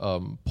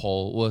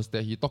Paul was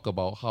that he talked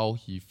about how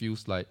he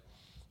feels like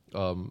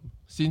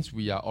since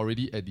we are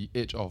already at the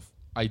edge of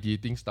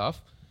ideating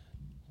stuff,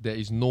 there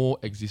is no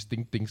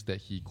existing things that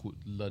he could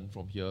learn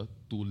from here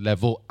to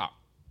level up,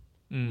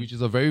 which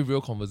is a very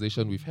real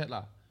conversation we've had,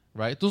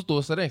 right? To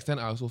a certain extent,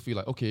 I also feel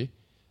like, okay,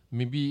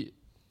 maybe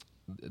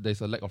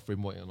there's a lack of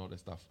framework and all that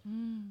stuff.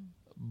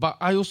 But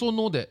I also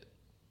know that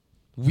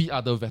we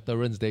are the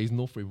veterans. There is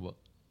no framework.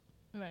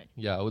 Right.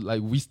 Yeah,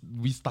 like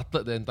we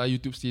started the entire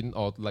YouTube scene,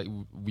 or like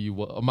we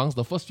were amongst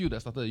the first few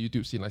that started the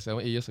YouTube scene like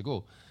 7-8 years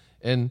ago.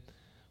 And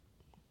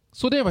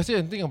so then if I sit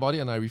and think about it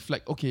and I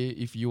reflect, okay,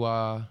 if you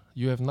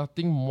have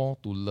nothing more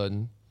to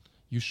learn,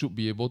 you should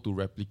be able to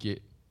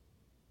replicate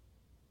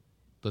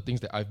the things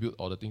that I've built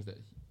or the things that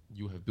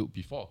you have built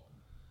before.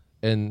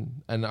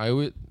 And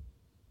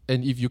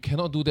if you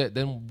cannot do that,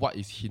 then what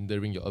is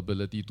hindering your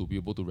ability to be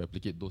able to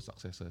replicate those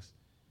successes?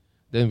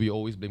 Then we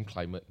always blame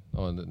climate.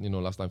 Or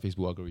last time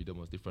Facebook algorithm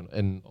was different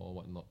or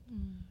whatnot.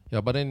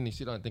 Yeah, but then you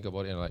sit down and think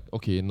about it and like,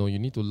 okay, no, you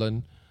need to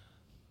learn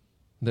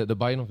that the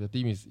buy-in of your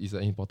team is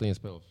an important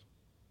aspect of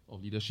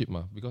leadership,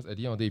 because at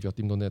the end of the day, if your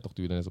team don't dare talk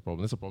to you, then there's a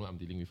problem. That's a problem I'm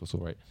dealing with also,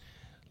 right?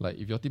 Like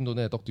if your team don't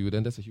dare talk to you,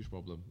 then that's a huge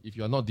problem. If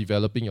you are not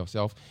developing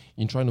yourself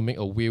in trying to make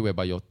a way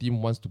whereby your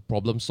team wants to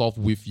problem solve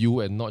with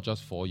you and not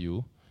just for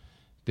you,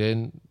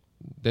 then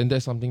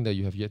that's something that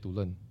you have yet to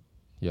learn.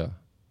 Yeah,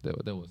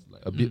 that was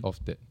like a bit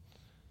of that.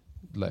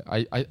 Like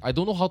I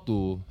don't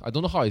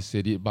know how I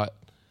said it, but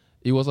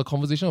it was a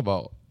conversation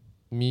about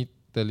me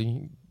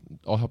telling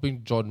or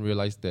helping John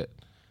realize that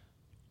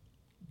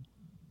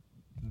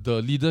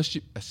the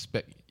leadership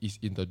aspect is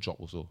in the job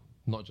also,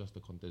 not just the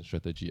content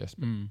strategy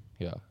aspect.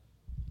 Yeah.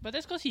 But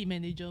that's because he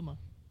manager ma.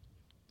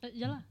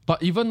 Yeah lah.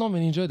 But even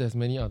non-manager, there's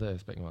many other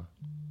aspects.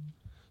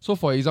 So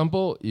for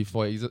example, if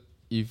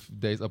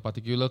there's a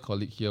particular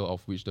colleague here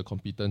of which the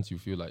competence you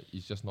feel like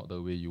it's just not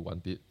the way you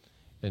want it,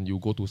 and you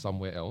go to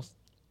somewhere else,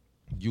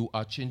 you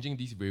are changing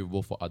this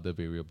variable for other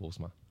variables.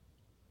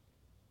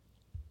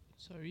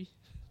 Sorry.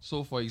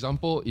 So for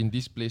example, in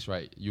this place,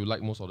 right, you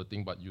like most of the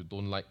thing, but you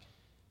don't like,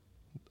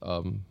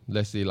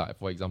 let's say like,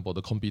 for example,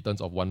 the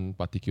competence of one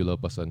particular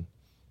person,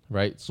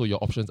 right? So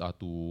your options are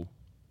to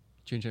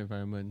Change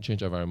environment.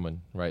 change environment,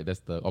 right? That's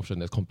the option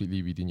that's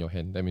completely within your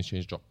hand. That means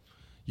change job.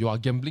 You are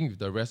gambling with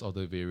the rest of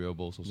the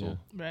variables also.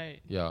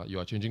 Right. Yeah, you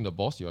are changing the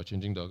boss, you are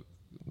changing the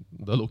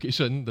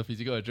location, the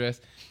physical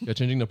address, you're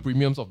changing the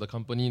premiums of the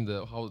company,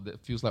 how that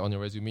feels like on your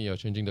resume, you're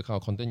changing the kind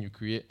of content you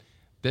create.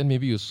 Then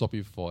maybe you swap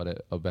it for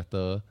a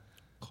better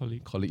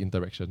colleague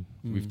interaction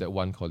with that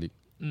one colleague.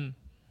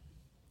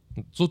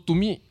 So to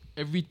me,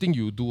 everything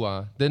you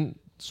do,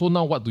 so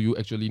now what do you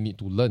actually need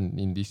to learn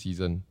in this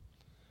season?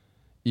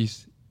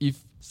 Is if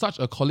such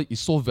a colleague is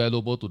so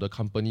valuable to the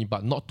company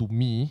but not to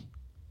me,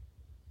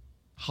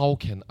 how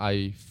can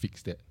I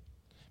fix that?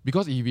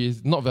 Because if he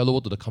is not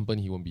valuable to the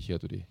company, he won't be here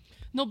today.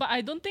 No, but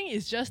I don't think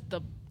it's just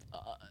the,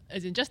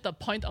 as in just the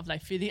point of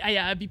like feeling,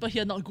 people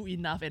here not good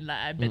enough and like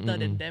I'm better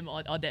than them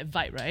or that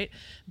vibe, right?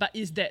 But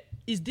is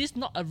this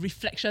not a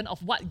reflection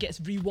of what gets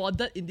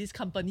rewarded in this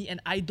company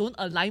and I don't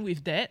align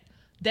with that?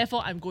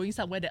 Therefore, I'm going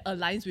somewhere that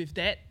aligns with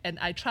that and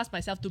I trust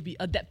myself to be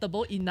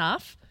adaptable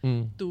enough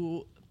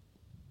to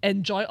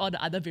enjoy all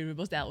the other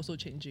variables that are also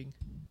changing.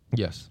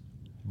 Yes.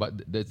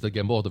 But that's the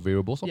gamble of the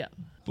variables. Yeah.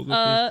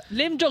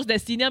 Lame jokes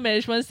that senior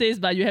management says,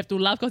 but you have to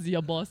laugh because he's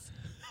your boss.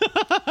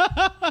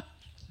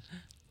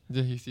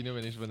 Yeah, he's senior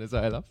management, that's why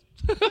I laugh.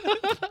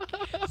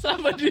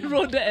 Somebody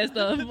wrote that as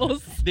the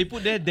most... They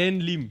put there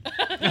Dan Lim.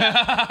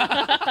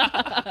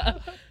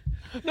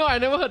 No, I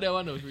never heard that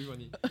one. It was really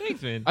funny.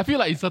 Thanks, man. I feel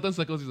like in certain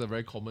circles, it's a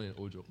very common and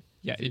old joke.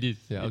 Yeah, it is.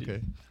 Yeah, It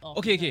okay.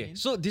 is. Okay.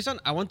 So this one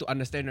I want to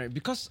understand, right?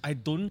 Because I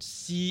don't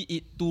see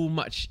it too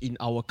much in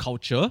our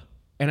culture.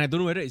 And I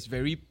don't know whether it's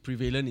very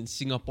prevalent in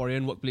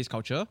Singaporean workplace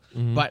culture.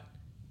 But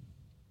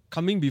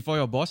coming before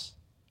your boss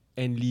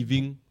and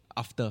leaving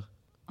after.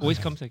 Always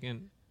come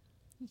second.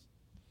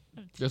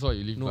 That's why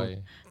you live No, by.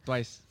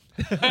 twice.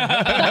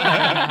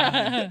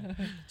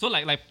 So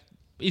like,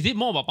 is it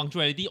more about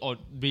punctuality or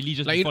really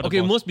just Like, before the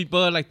okay, boss? most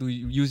people like to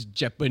use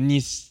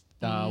Japanese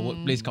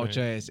workplace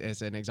culture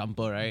as an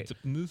example, right?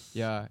 Japanese?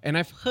 Yeah, and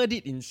I've heard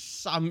it in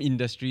some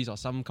industries or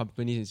some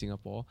companies in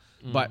Singapore,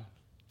 but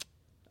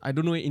I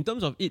don't know, in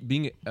terms of it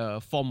being a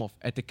form of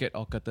etiquette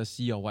or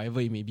courtesy or whatever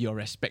it may be, or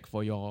respect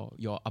for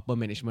your upper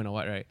management or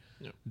what, right?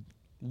 Yeah.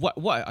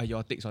 What are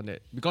your takes on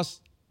that?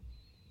 Because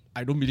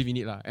I don't believe in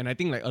it, and I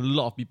think like a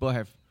lot of people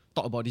have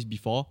talked about this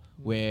before,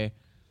 where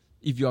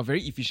if you are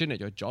very efficient at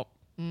your job,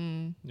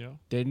 Yeah.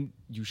 then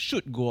you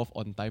should go off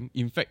on time.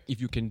 In fact, if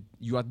you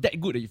are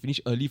that good that you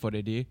finish early for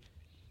the day,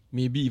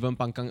 maybe even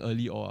pangkang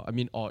early, or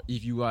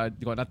if you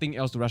got nothing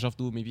else to rush off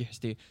to, maybe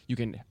stay. You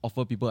can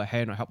offer people a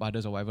hand or help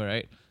others or whatever,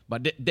 right?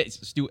 But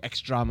that's still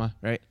extra,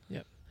 right?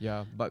 Yep.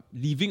 Yeah. But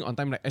leaving on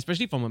time, like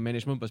especially from a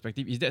management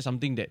perspective, is that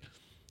something that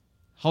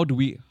how do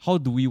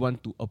we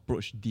want to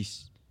approach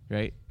this,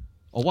 right?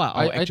 Or what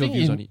are our I actual think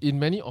views on it? in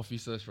many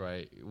offices,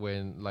 right,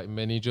 when like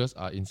managers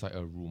are inside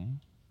a room,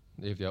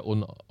 they have their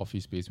own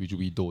office space, which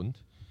we don't.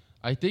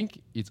 I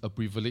think it's a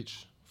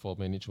privilege for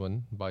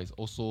management, but it's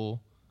also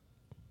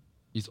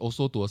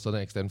to a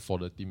certain extent for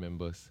the team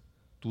members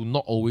to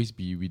not always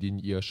be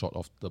within earshot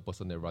of the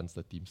person that runs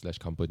the team /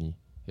 company.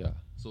 Yeah.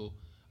 So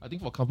I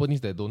think for companies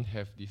that don't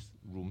have these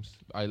rooms,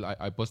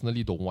 I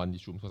personally don't want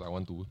these rooms because I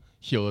want to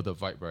hear the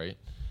vibe, right?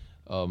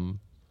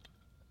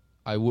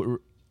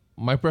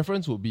 My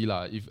preference would be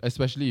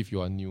especially if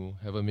you are new,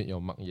 haven't made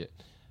your mark yet.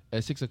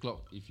 At 6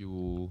 o'clock, if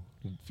you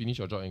finish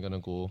your job and gonna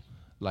go,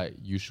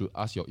 you should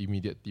ask your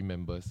immediate team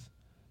members,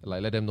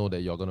 let them know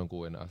that you're gonna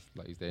go and ask,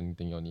 is there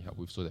anything you need help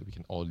with, so that we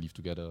can all live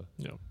together.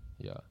 Yeah.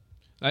 Yeah.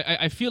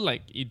 I feel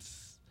like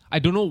it's, I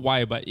don't know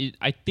why, but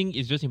I think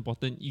it's just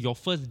important. Your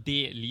first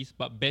day at least,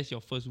 but best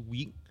your first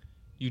week,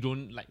 you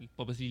don't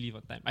purposely leave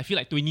on time. I feel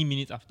like 20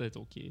 minutes after it's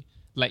okay.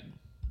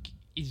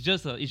 It's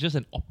just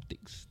an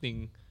optics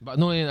thing. But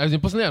no, as in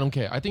personally, I don't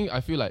care.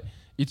 I feel like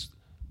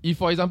if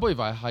for example, if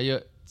I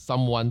hire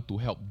someone to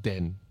help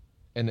Dan,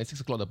 and at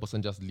 6 o'clock the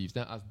person just leaves,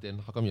 then I ask Dan,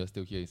 how come you're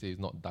still here? He says it's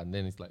not done.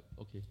 Then it's like,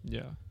 okay.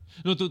 Yeah.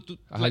 No,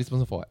 I hire this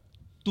person for what?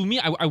 to me,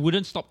 I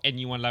wouldn't stop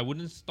anyone. I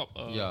wouldn't stop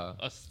Yeah.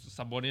 a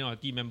subordinate or a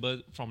team member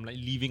from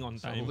leaving on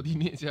time.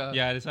 Subordinates, yeah.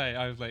 Yeah, that's why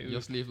I was like,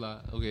 Your slave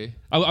lah. Okay.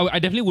 I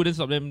definitely wouldn't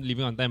stop them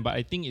leaving on time, but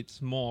I think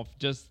it's more of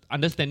just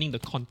understanding the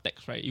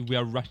context, right? If we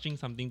are rushing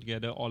something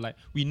together, or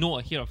we know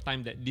ahead of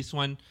time that this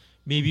one,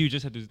 maybe you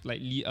just have to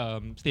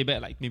stay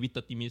back maybe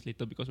 30 minutes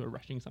later because we're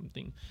rushing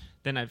something.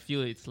 Then I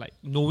feel it's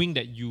knowing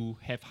that you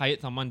have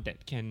hired someone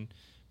that can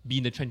be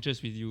in the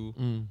trenches with you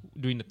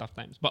during the tough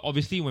times. But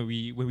obviously when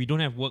we don't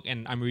have work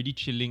and I'm already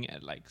chilling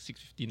at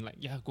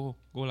 6:15, go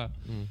lah.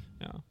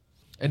 Yeah.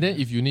 And then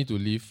if you need to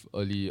leave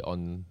early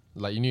on,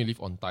 you need to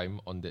leave on time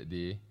on that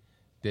day,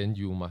 then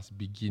you must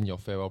begin your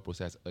farewell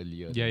process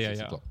earlier than 6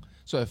 o'clock.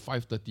 So at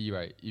 5:30,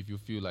 right, if you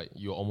feel like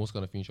you're almost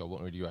gonna finish your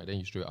work already, right, then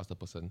you straight ask the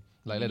person,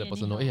 like let the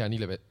person know, hey, I need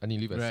to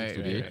leave at 6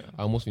 today.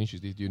 I almost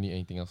finished this. Do you need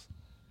anything else?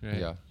 Right.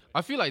 Yeah.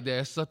 I feel like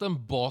there's certain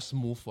boss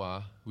move,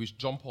 which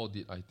John Paul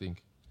did, I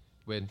think,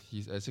 when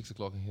he's at 6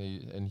 o'clock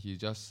and he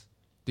just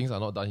things are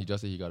not done. He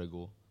just say he gotta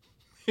go.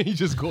 He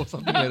just goes,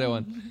 something like that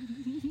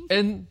one.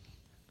 And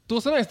to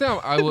a certain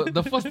extent,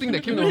 the first thing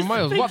that came to my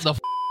mind was what the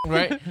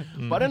right?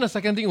 But then the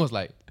second thing was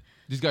like,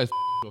 this guy is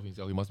of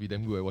himself. He must be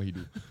damn good at what he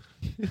do.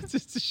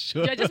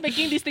 Sure. You're just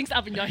making these things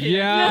up in your head.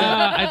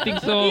 Yeah, I think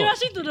so. You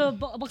rushing to the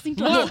boxing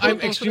No, class.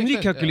 I'm extremely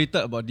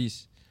calculated about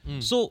this.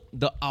 So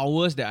the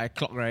hours that I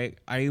clock, right,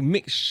 I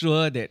make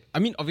sure that, I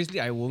mean, obviously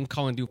I won't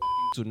count until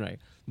soon, right?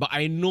 But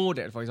I know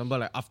that, for example,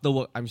 like after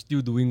work, I'm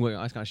still doing work and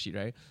all that kind of shit,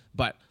 right?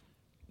 But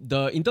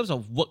in terms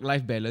of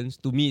work-life balance,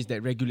 to me, is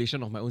that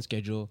regulation of my own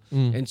schedule.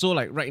 And so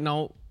like right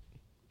now,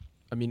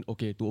 I mean,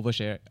 okay, to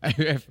overshare, I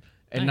have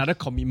another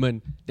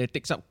commitment that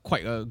takes up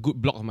quite a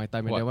good block of my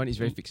time, and that one is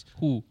very fixed.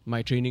 Who?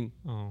 My training.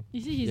 Oh.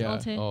 You see his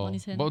old hand on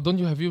his hand. But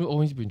have you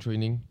always been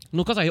training?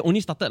 No, because I only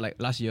started like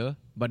last year,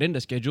 but then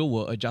the schedule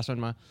will adjust one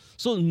ma.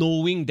 So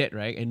knowing that,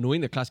 right, and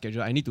knowing the class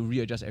schedule, I need to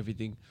readjust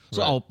everything.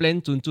 So I'll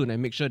plan Chun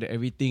and make sure that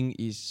everything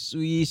is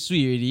sweet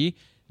already.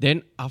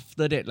 Then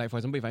after that, like for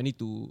example,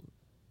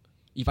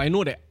 if I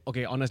know that,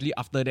 okay, honestly,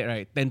 after that,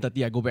 right,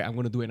 10:30 I go back, I'm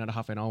going to do another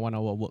half an hour, 1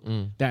 hour of work.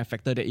 Then I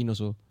factor that in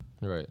also.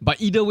 Right. But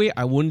either way,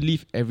 I won't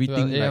leave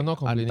everything like, I'm not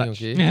complaining,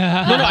 untouched. okay? No,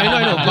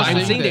 I know. But I'm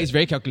saying saying that that it's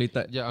very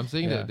calculated. Yeah, I'm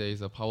saying that there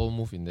is a power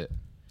move in that.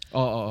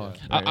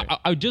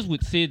 I just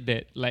would say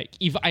that like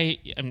if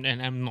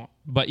I'm not,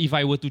 but if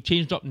I were to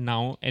change job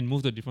now and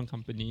move to a different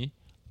company,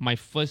 my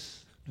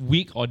first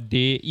week or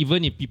day,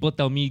 even if people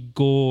tell me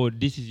go,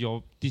 this is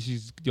your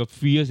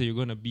 3 years that you're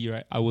gonna be,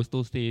 right, I will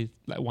still stay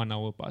like 1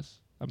 hour past.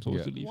 I'm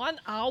supposed to leave. 1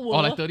 hour.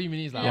 Or like 30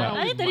 minutes. Yeah.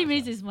 I think 30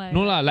 minutes is my...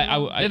 No lah, like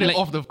I Then like,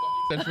 off the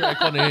central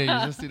aircon and you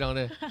just sit down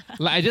there.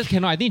 like I just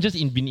cannot. I think it's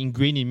just been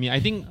ingrained in me. I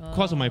think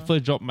because of my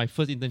first job, my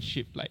first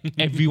internship, like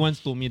everyone's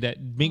told me that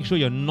make sure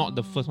you're not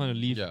the first one to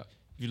leave. Yeah.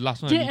 If you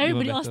last one to leave,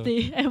 everybody even all better.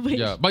 stay. Everybody.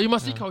 Yeah, but you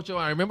must see culture.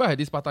 I remember I had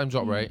this part-time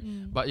job, right?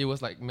 But it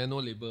was like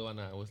manual labor one.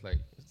 I was like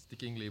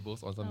sticking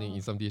labels on something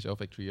in some DHL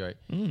factory, right?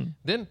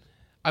 Then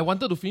I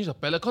wanted to finish the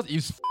pallet because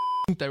it's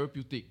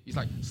therapeutic. It's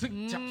like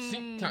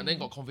then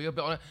got conveyor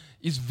belt on it.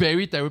 It's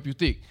very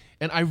therapeutic.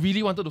 And I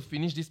really wanted to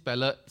finish this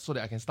pallet so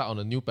that I can start on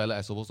a new pallet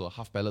as opposed to a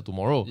half pallet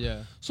tomorrow.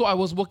 Yeah. So I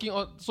was working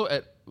on,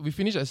 we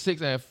finished at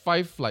 6 and at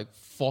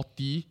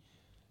 5:40,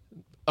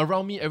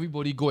 around me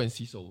everybody go and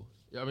see so.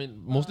 Yeah, I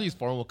mean, mostly it's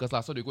foreign workers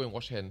lah, so they go and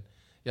wash hand.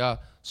 Yeah.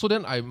 So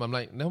then I'm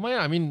like, never mind.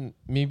 I mean,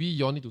 maybe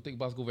you all need to take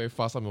bus, go very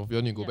fast. Some of you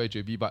all need to go back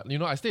JB. But you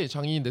know, I stay in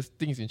Changi. There's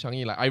things in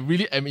Changi. Like I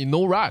really am in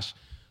no rush.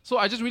 So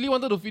I just really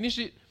wanted to finish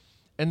it.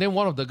 And then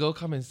one of the girls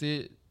come and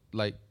say,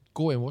 like,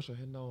 go and wash your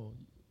hand now.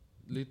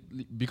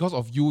 Because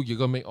of you, you're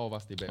gonna make all of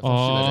us stay back. Some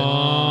shit like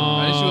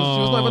that. And she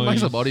was not even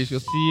nice about it. She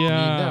was mean. Then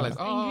I was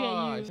like, Angry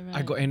at you.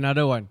 I got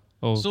another one.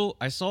 Oh. So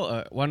I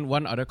saw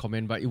one other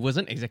comment, but it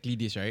wasn't exactly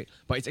this, right?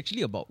 But it's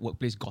actually about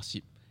workplace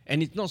gossip.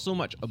 And it's not so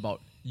much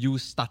about you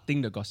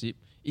starting the gossip.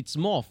 It's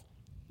more of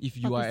if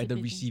you are at the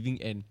Participating.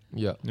 receiving end.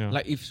 Yeah.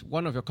 Like if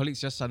one of your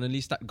colleagues just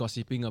suddenly start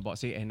gossiping about,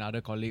 say,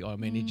 another colleague or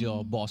manager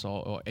or boss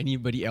or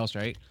anybody else,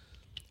 right?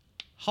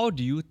 How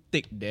do you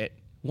take that?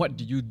 What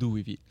do you do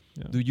with it?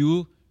 Yeah. Do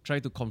you try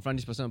to confront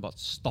this person about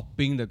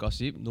stopping the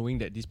gossip, knowing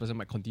that this person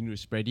might continue to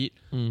spread it?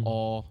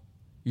 Or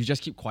you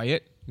just keep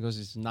quiet because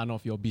it's none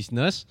of your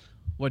business?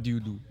 What do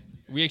you do?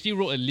 We actually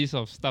wrote a list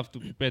of stuff to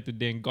prepare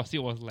today, and gossip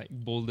was like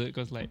bolded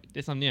because like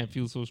that's something I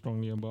feel so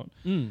strongly about.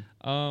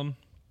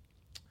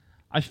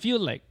 I feel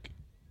like,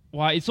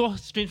 it's so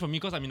strange for me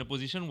because I'm in a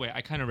position where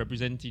I kind of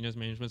represent seniors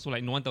management, so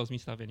like no one tells me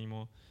stuff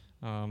anymore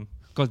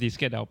because they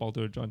scared that I'll pout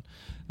to John.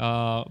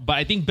 But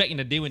I think back in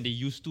the day when they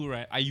used to,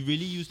 right, I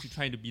really used to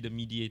try to be the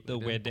mediator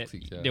where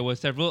there were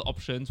several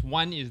options.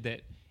 One is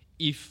that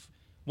if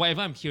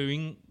whatever I'm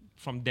hearing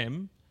from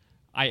them,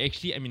 I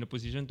actually am in a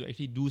position to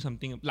actually do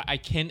something, like I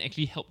can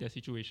actually help their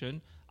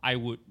situation, I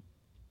would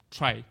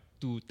try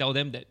to tell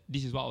them that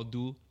this is what I'll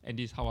do and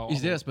this is how I'll...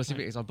 Is there a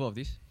specific example of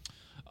this?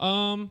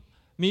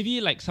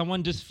 Maybe like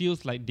someone just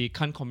feels like they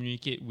can't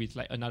communicate with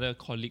like another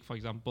colleague, for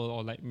example,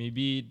 or like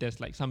maybe there's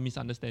like some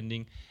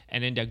misunderstanding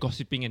and then they're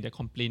gossiping and they're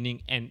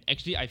complaining, and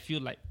actually I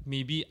feel like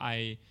maybe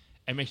I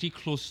am actually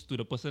close to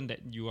the person that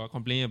you are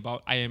complaining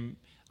about.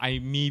 I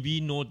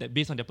maybe know that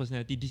based on their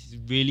personality, this is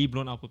really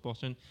blown out of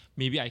proportion.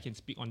 Maybe I can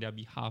speak on their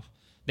behalf.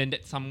 Then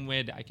that's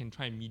somewhere that I can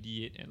try and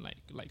mediate and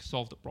like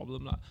solve the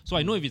problem lah. So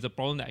I know if it's a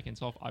problem that I can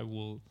solve, I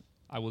will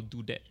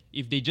do that.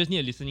 If they just need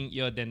a listening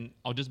ear, then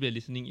I'll just be a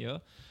listening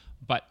ear.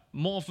 But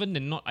more often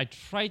than not, I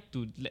try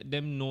to let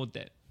them know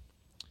that,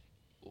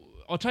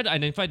 or try to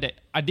identify that,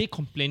 are they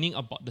complaining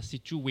about the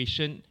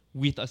situation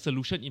with a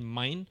solution in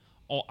mind,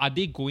 or are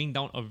they going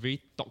down a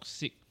very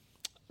toxic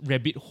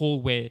rabbit hole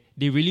where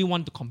they really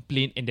want to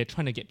complain and they're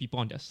trying to get people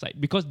on their side?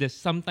 Because there's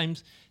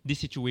sometimes this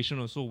situation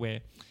also where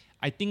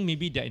I think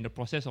maybe they're in the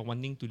process of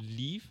wanting to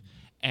leave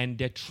and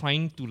they're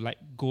trying to like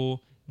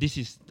go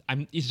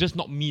it's just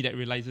not me that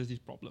realizes this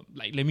problem.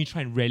 Like, let me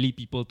try and rally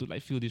people to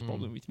like feel this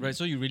problem with me. Right,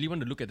 so you really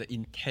want to look at the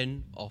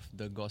intent of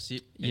the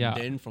gossip and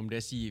then from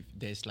there see if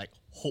there's like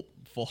hope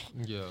for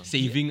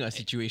saving a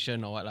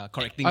situation or what,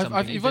 correcting something.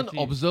 I've even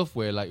observed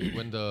where like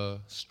when the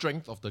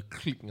strength of the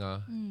clique,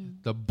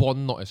 the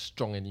bond not as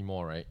strong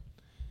anymore, right?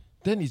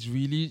 Then it's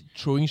really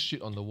throwing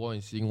shit on the wall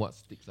and seeing what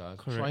sticks.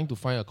 Trying to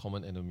find a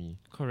common enemy.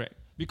 Correct.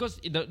 Because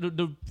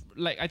the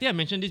like I think I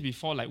mentioned this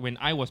before, like when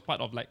I was part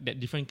of like that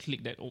different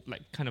clique that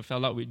like kind of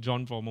fell out with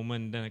John for a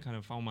moment, and then I kind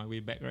of found my way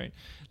back, right?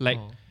 Like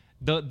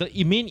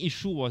the main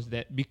issue was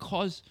that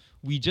because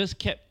we just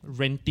kept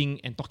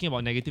ranting and talking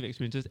about negative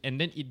experiences,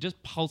 and then it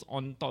just piles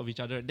on top of each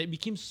other, that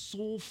became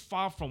so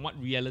far from what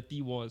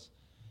reality was.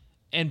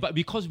 But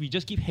because we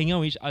just keep hanging out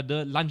with each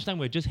other, lunchtime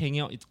we're just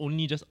hanging out, it's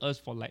only just us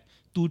for like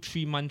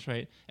 2-3 months,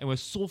 right? And we're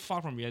so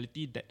far from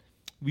reality that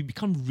we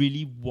become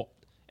really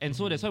warped. And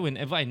so that's why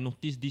whenever I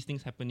notice these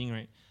things happening,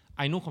 right,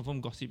 I know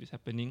confirmed gossip is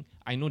happening.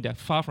 I know they're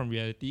far from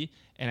reality,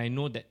 and I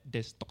know that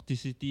there's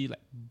toxicity like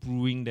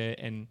brewing there,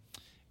 and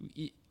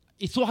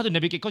it's so hard to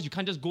navigate because you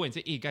can't just go and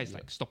say, "Hey guys,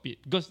 like stop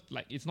it," because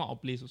like it's not our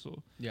place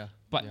also. Yeah.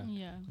 But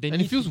and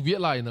it feels weird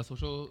in a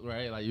social,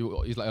 right? Like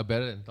it's like a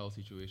better than tell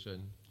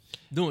situation.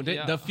 No,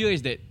 the fear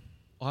is that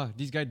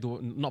this guy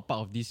not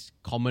part of this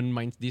common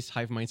mind, this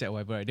hive mindset or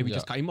whatever, right? Then we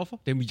just cut him off,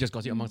 then we just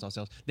gossip amongst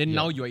ourselves. Then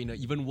now you are in an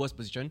even worse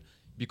position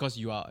because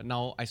you are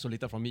now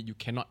isolated from it.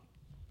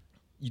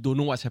 You don't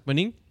know what's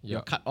happening.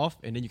 You're cut off,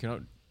 and then you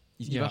cannot.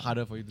 It's even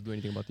harder for you to do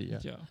anything about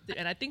it.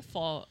 And I think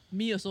for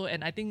me also,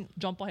 and I think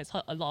John Paul has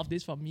heard a lot of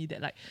this from me,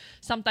 that like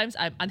sometimes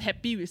I'm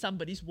unhappy with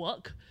somebody's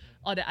work,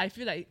 or that I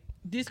feel like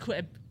this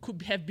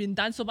could have been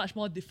done so much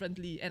more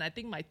differently, and I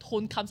think my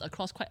tone comes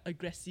across quite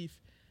aggressive.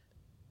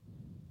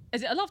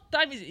 As in, a lot of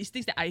times it's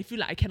things that I feel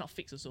like I cannot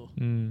fix also.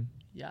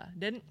 Yeah.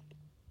 Then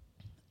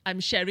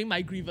I'm sharing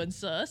my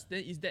grievances.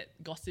 Then is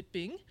that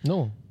gossiping?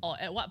 No. Or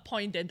at what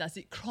point then does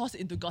it cross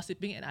into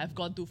gossiping and I've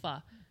gone too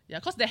far? Yeah,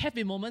 because there have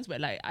been moments where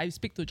like I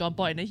speak to John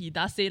Paul and then he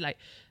does say like,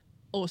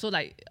 oh, so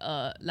like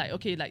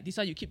okay, like this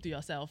one you keep to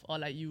yourself, or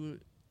like you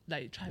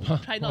like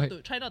try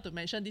not to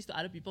mention this to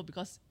other people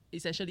because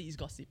essentially it's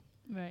gossip.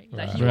 Right.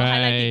 Like he will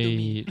highlight it to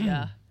me.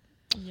 Yeah.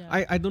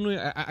 Yeah. I don't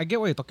know. I get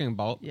what you're talking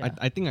about. Yeah.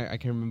 I think I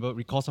can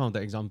recall some of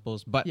the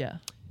examples. But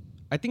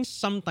I think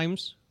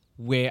sometimes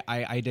where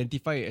I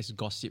identify it as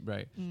gossip,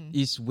 right,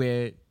 is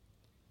where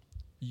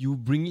you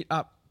bring it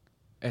up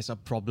as a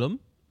problem,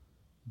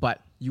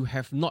 but you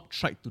have not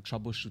tried to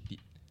troubleshoot it.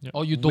 Yep.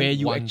 Or you don't where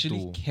you want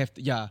actually to. have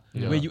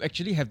where you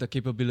actually have the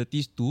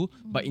capabilities to,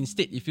 but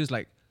instead it feels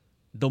like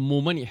the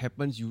moment it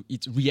happens,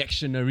 it's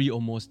reactionary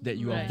almost, that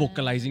you are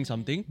vocalizing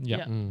something.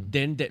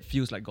 Then that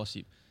feels like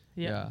gossip.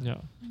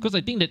 Because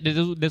I think that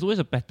there's always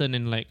a pattern,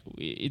 and like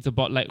it's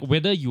about like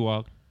whether you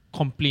are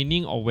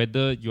complaining or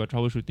whether you are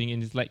troubleshooting,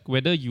 and it's like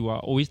whether you are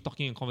always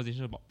talking in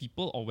conversation about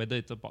people or whether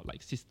it's about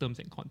like systems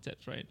and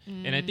concepts, right?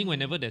 And I think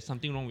whenever there's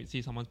something wrong with,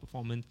 say, someone's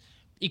performance,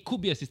 it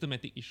could be a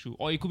systematic issue,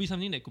 or it could be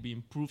something that could be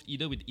improved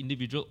either with the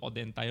individual or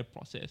the entire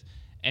process.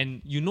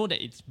 And you know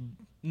that it's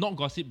not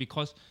gossip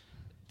because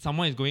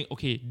someone is going,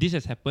 okay, this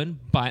has happened,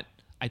 but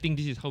I think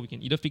this is how we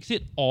can either fix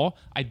it, or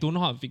I don't know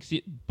how to fix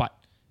it, but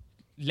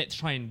let's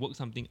try and work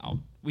something out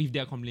if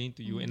they're complaining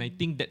to you. And I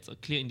think that's a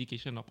clear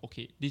indication of,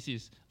 okay, this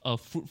is a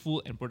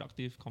fruitful and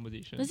productive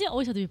conversation. Does it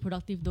always have to be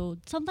productive though?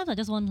 Sometimes I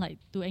just want like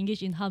to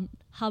engage in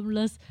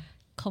harmless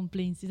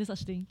complaints. Is there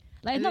such thing?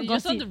 Like not you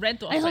gossip. just want to rant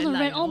to a I just want friend,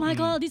 to rant. like, Oh my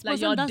god, this like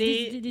person your does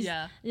day, this.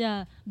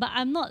 yeah. But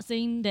I'm not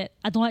saying that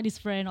I don't like this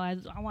friend, or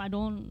I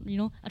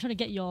don't. I try to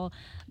get your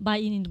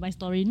buy-in into my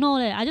story. No,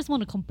 I just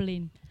want to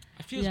complain.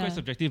 I feel it's quite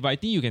subjective, but I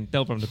think you can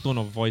tell from the tone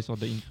of voice or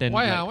the intent.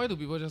 Why do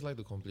people just like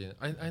to complain?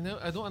 I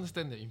don't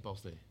understand the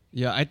impulse there.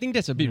 Yeah, I think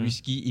that's a bit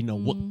risky in a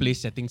workplace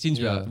setting, since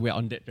we're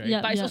on that, right?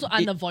 Yeah. But it's also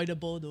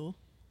unavoidable though.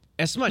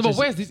 As much But as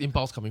where's this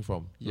impulse coming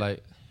from?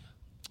 Like,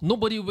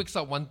 nobody wakes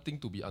up wanting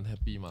to be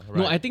unhappy, right?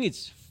 No, I think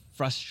it's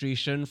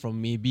frustration from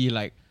maybe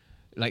like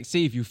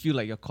say if you feel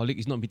like your colleague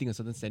is not meeting a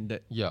certain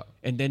standard,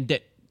 and then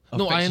that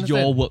affects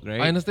your work,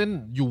 right? I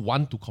understand you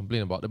want to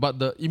complain about it, but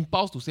the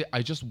impulse to say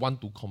I just want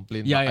to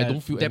complain, but I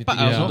don't feel that anything. part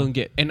I also don't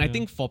get. And I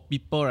think for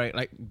people, right,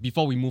 like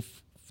before we move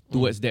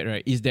towards that,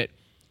 right, is that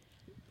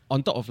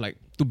on top of like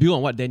to build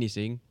on what Dan is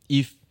saying,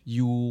 if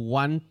you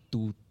want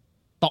to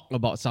talk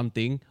about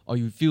something or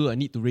you feel a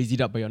need to raise it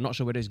up but you're not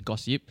sure whether it's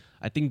gossip,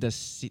 I think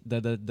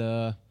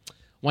the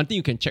one thing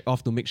you can check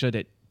off to make sure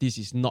that this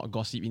is not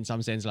gossip in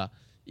some sense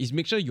is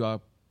make sure you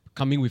are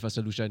coming with a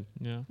solution.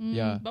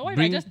 But what if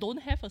I just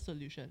don't have a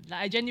solution?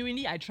 Like I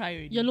genuinely try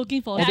already. You're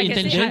looking for Like, a I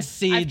can solution.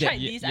 say, I've tried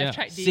this, I've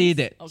tried this. Say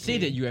that. Okay. Say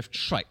that you have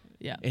tried.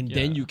 And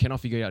then you cannot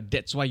figure it out.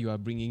 That's why you are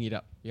bringing it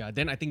up.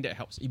 Then I think that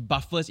helps. It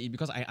buffers it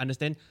because I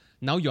understand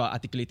now you are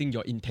articulating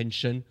your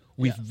intention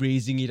with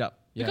raising it up.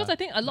 Because I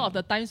think a lot of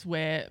the times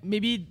where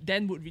maybe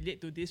Dan would relate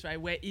to this, right,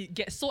 where it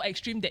gets so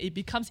extreme that it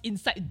becomes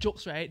inside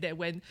jokes, right, that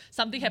when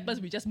something happens,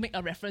 we just make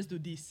a reference to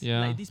this,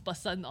 like this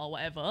person or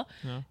whatever.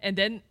 And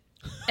then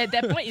at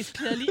that point, it's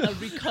clearly a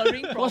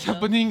recurring problem. What's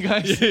happening,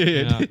 guys?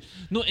 Yeah.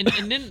 No, and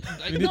then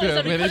like, No, to it's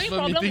have a recurring management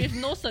problem meeting.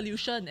 with no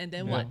solution. And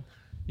then what?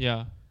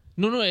 yeah.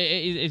 No,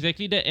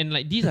 exactly that. And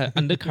like these are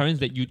undercurrents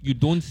that you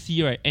don't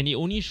see, right? And it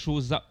only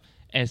shows up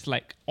as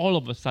like all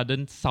of a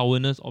sudden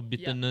sourness or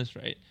bitterness,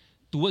 right?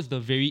 Towards the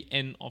very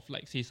end of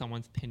like say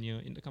someone's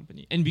tenure in the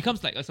company, and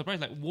becomes like a surprise.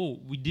 Like, whoa,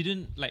 we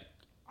didn't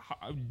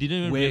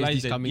even Where is realize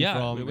this that. coming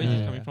from? Where is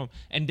this coming from?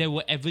 And there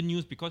were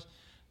avenues because,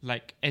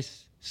 like,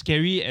 as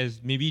scary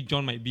as maybe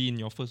John might be in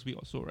your first week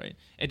or so, right?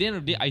 At the end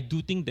of the day, I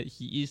do think that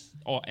he is,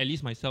 or at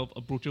least myself,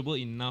 approachable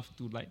enough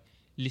to like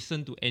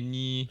listen to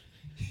any.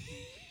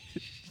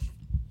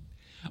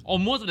 Or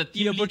most of the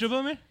team He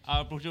approachable, man?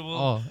 are approachable.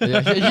 Oh,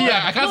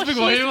 yeah. I can't speak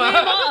for He's him. way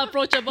more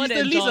approachable He's than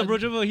the least John.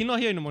 approachable. He's not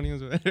here in the morning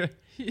also.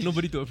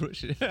 Nobody to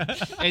approach.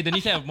 Hey,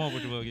 Denise said I'm more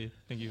approachable. Okay,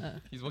 thank you.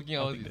 His working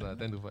hours is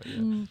 10 to 5.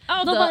 Yeah.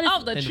 Out No, but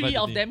of the it's- three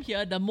of them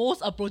here, the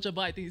most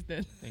approachable, I think, is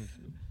Dan. Thank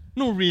you.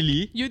 No,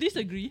 really. You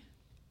disagree?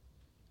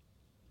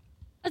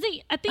 I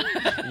think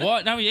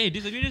What? Now, hey,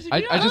 disagree.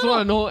 I just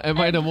want to know, am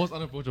I the most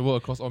unapproachable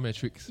across all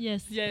metrics?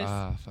 yes. Yes.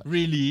 Fuck.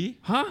 Really?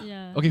 Huh?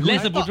 Yeah. Okay,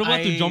 Less who? approachable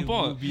to John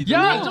Paul. Yeah,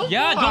 Yeah, John Paul.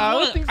 John I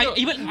don't Paul. think so.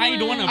 I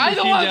don't want to. I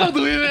don't want to talk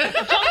to him, man.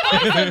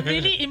 He's a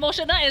really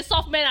emotional and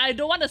soft man. I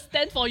don't want to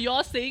stand for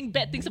your saying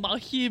bad things about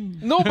him.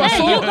 No, but Hey,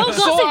 so, you don't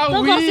so gossip, are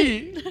don't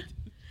we.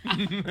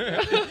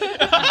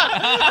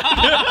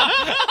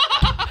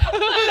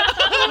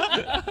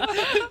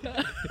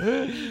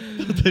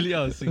 Totally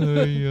out of sync.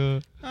 No,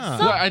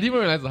 I didn't even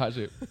realize the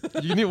hardship.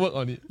 You need to work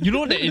on it. You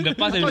know that in the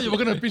past I thought you were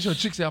episode, going to pitch your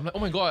tricks. I'm like, oh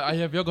my god,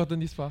 have you all gotten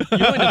this far? you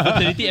know in the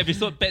fertility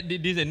episode, Pat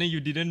did this and then you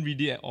didn't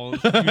read it at all.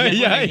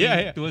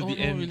 Yeah. Towards the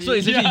end. really? So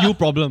it's actually you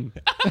problem.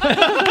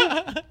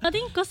 I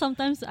think because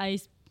sometimes I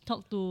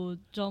talk to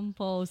John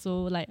Paul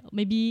also, like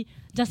maybe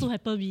just so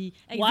happen we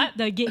exit What?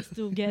 the gates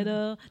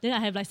together. Then I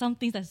have like some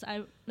things that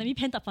I let me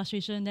pent up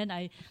frustration. Then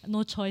I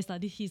no choice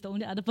like he's the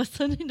only other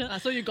person in the.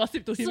 So you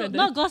gossip to him So and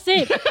not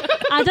gossip.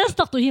 I just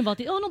talk to him about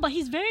it. Oh no, but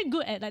he's very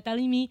good at like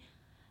telling me,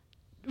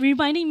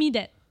 reminding me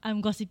that I'm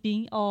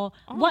gossiping or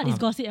what is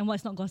gossip and what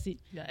is not gossip.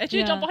 Yeah, actually,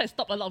 Yeah. John Paul has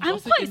stopped a lot of I'm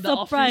gossip quite in the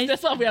office. surprised.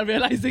 That's what we are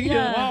realizing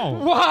Yeah. here. Wow.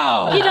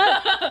 Wow! He,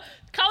 does,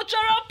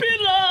 Cultural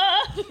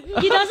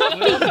pillar! he doesn't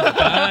fit.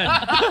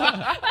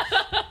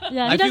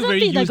 Yeah, he I feel doesn't very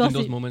fit the used in gossip.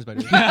 those moments, by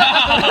the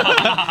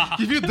way.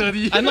 You feel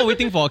dirty. I'm not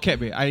waiting for a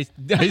cab. I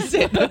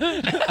said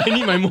I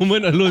need my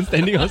moment alone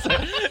standing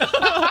outside.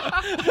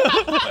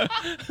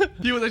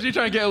 He was actually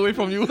trying to get away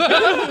from you. Then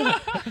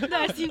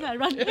I see him like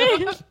run.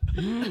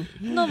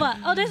 No,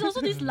 but there's also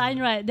this line,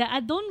 right, that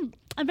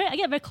I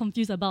get very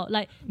confused about.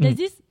 Like there's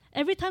this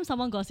every time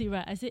someone gossip,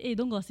 right, I say, hey,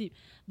 don't gossip.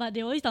 But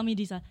they always tell me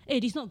this, hey,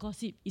 this is not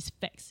gossip, it's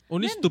facts.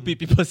 Only Then- stupid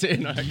people say it.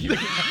 No, I give it.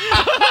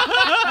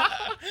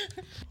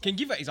 Can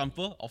give an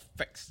example of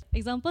facts.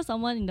 Example,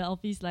 someone in the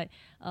office like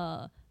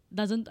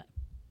doesn't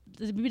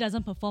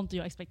perform to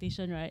your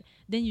expectation, right?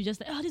 Then you just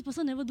like, this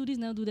person never do this,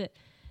 never do that.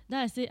 Then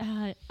I say,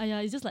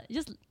 it's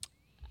just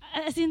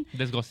as in.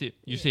 That's gossip.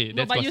 You say it.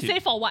 No, That's but gossip. you say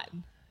for what?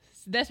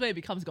 That's where it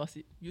becomes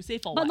gossip. You say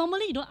for But what?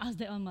 normally you don't ask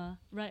that one, ma,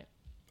 right?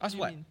 Ask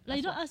what? mean? Like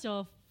you don't ask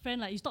your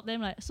friend, like you stop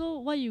them, like, so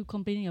what are you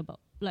complaining about?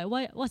 Like,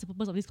 what's the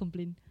purpose of this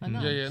complaint?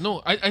 Yeah.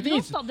 No, I think Don't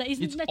it's stop that. It's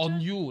on natural.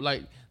 you.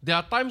 Like there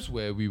are times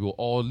where we will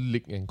all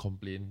lick and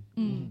complain.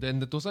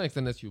 Then to some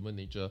extent that's human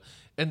nature.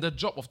 And the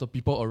job of the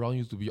people around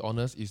you, to be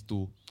honest, is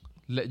to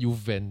let you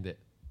vent that.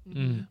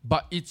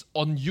 But it's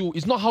on you.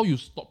 It's not how you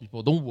stop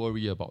people. Don't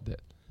worry about that.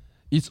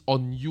 It's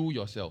on you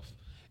yourself.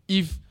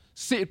 If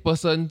said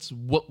person's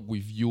work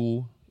with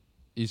you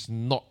is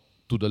not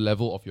to the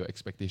level of your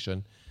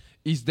expectation,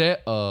 is there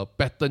a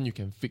pattern you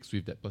can fix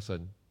with that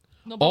person?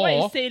 No, but what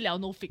Or- you say, liao,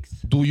 no fix.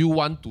 Do you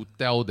want to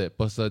tell that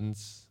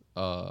person's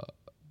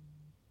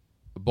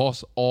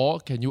boss, or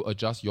can you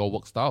adjust your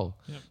work style?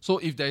 So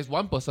if there is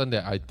one person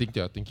that I think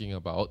they are thinking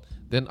about,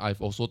 then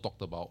I've also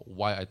talked about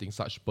why I think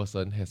such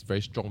person has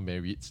very strong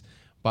merits,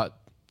 but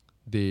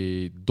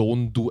they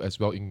don't do as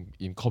well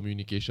in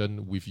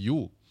communication with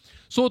you.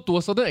 So to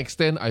a certain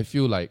extent, I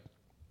feel like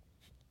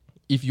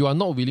if you are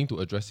not willing to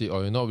address it,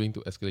 or you're not willing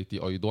to escalate it,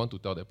 or you don't want to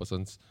tell that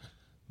person's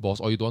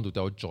boss, or you don't want to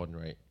tell John,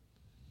 right?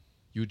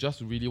 You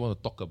just really want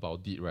to talk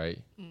about it, right?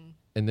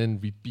 And then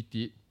repeat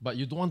it, but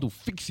you don't want to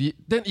fix it,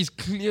 then it's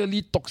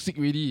clearly toxic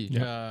already.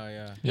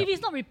 Yeah. If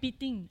it's not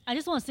repeating, I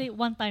just want to say it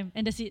one time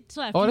and that's it.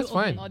 So I feel Oh, that's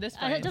fine. Oh, that's I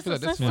fine. just feel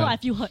like that's so fine. I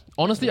feel hurt.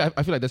 Honestly, I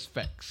feel like that's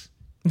facts.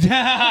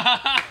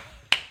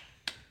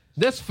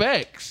 That's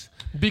facts.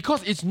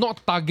 Because it's not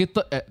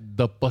targeted at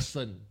the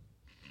person.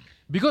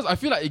 Because I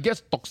feel like it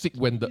gets toxic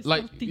when the It's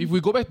like something. if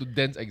we go back to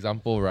Dan's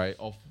example, right,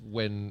 of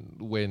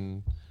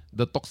when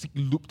the toxic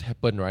loop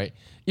happened, right?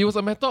 It was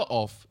a matter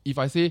of if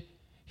I say,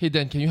 hey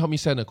Dan, can you help me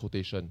send a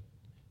quotation?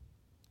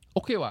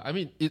 Okay, well, I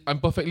mean, I'm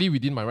perfectly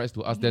within my rights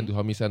to ask Dan to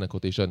help me send a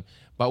quotation.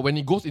 But when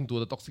it goes into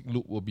the toxic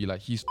loop, will be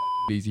like, he's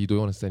lazy, he don't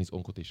want to send his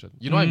own quotation.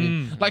 You know what I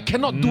mean? Like,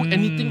 cannot do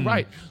anything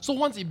right. So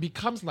once it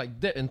becomes like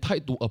that and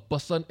tied to a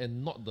person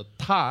and not the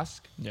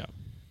task, Yeah.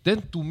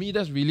 then to me,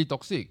 that's really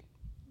toxic.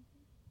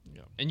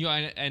 Yeah. And you are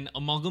an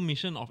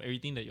amalgamation of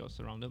everything that you're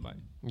surrounded by.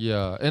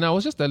 Yeah, and I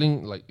was just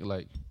telling like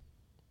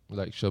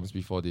Sherms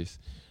before this.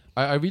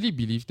 I really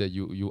believe that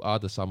you are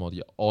the sum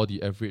or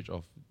the average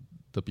of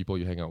the people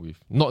you hang out with.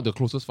 Not the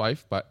closest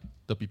 5, but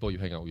the people you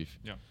hang out with.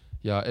 Yeah.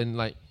 Yeah, and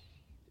like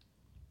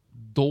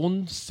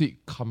don't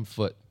seek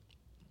comfort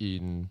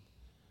in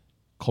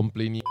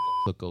complaining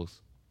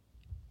circles.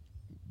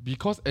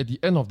 Because at the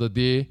end of the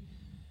day,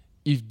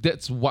 if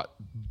that's what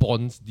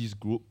bonds this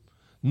group,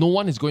 no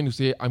one is going to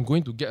say, I'm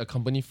going to get a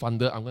company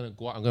funded, I'm going to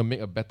go out, I'm going to make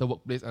a better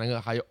workplace, and I'm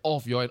going to hire all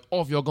of you, and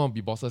all of you are going to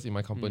be bosses in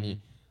my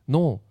company.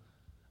 No.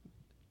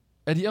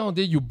 At the end of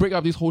the day, you break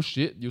up this whole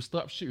shit, you stir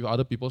up shit with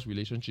other people's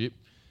relationship.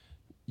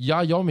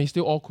 Yeah, y'all may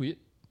still all quit.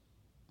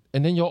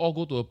 And then y'all all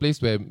go to a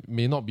place where it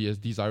may not be as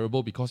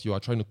desirable because you are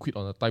trying to quit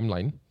on a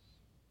timeline.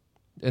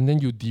 And then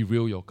you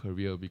derail your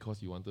career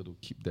because you wanted to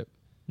keep that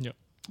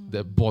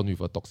bond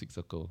with a toxic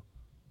circle.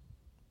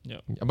 Yeah.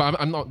 But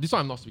I'm not. This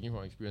one I'm not speaking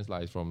from experience.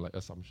 Like it's from like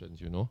assumptions,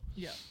 you know.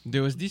 Yeah.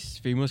 There was this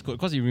famous quote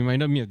because it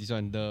reminded me of this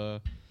one.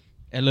 The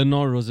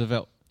Eleanor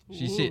Roosevelt.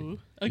 She said,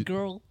 a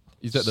girl.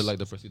 Is that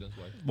the president's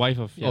wife? Wife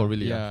of Oh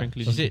really? Yeah.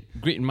 Frankly. She said,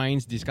 "Great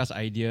minds discuss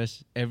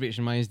ideas. Average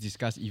minds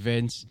discuss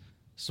events.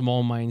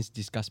 Small minds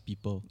discuss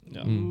people."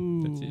 Yeah.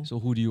 That's it. So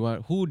who do you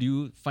want? Who do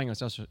you find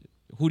yourself?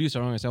 Who do you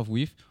surround yourself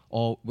with?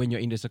 Or when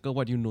you're in the circle,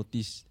 what do you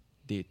notice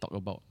they talk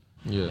about?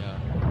 Yeah.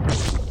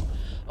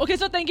 Okay,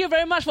 so thank you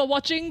very much for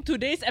watching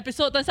today's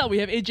episode. Turns out we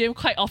have AJM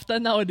quite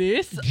often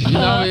nowadays.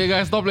 Enough, you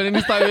guys. Stop letting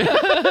this time.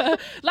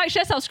 Like,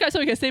 share, subscribe so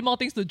we can say more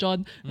things to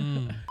John.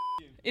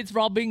 It's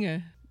robbing.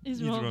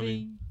 It's robbing.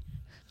 robbing.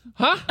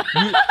 Huh?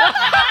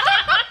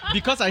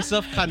 Because I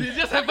serve cunt. It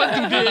just happened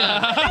today.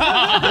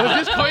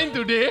 Was this coin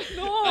today?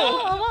 No,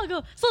 a while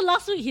ago. So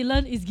last week he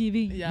learned is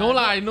giving. Yeah. No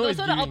lah, I know it's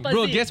the giving. opposite.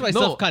 Bro, guess what? I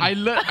No, serve cunt. I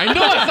know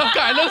I serve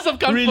cunt. I learned serve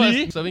cunt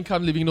Really? first. Serving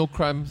cunt, leaving no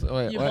crumbs.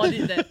 You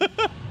bodied that.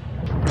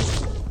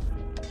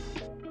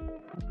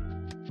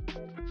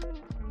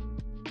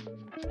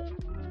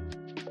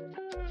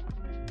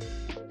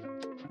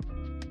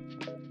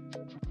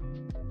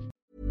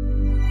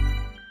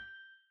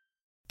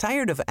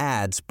 Tired of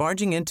ads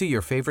barging into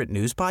your favorite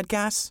news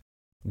podcasts?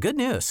 Good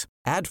news.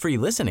 Ad-free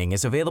listening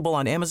is available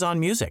on Amazon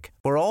Music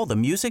for all the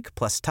music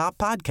plus top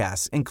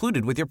podcasts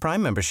included with your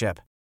Prime membership.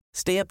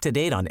 Stay up to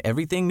date on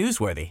everything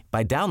newsworthy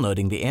by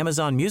downloading the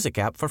Amazon Music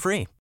app for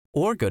free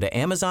or go to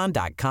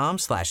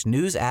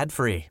amazon.com/news ad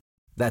free.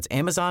 That's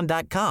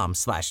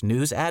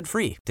amazon.com/news ad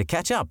free to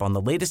catch up on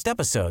the latest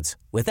episodes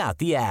without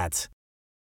the ads.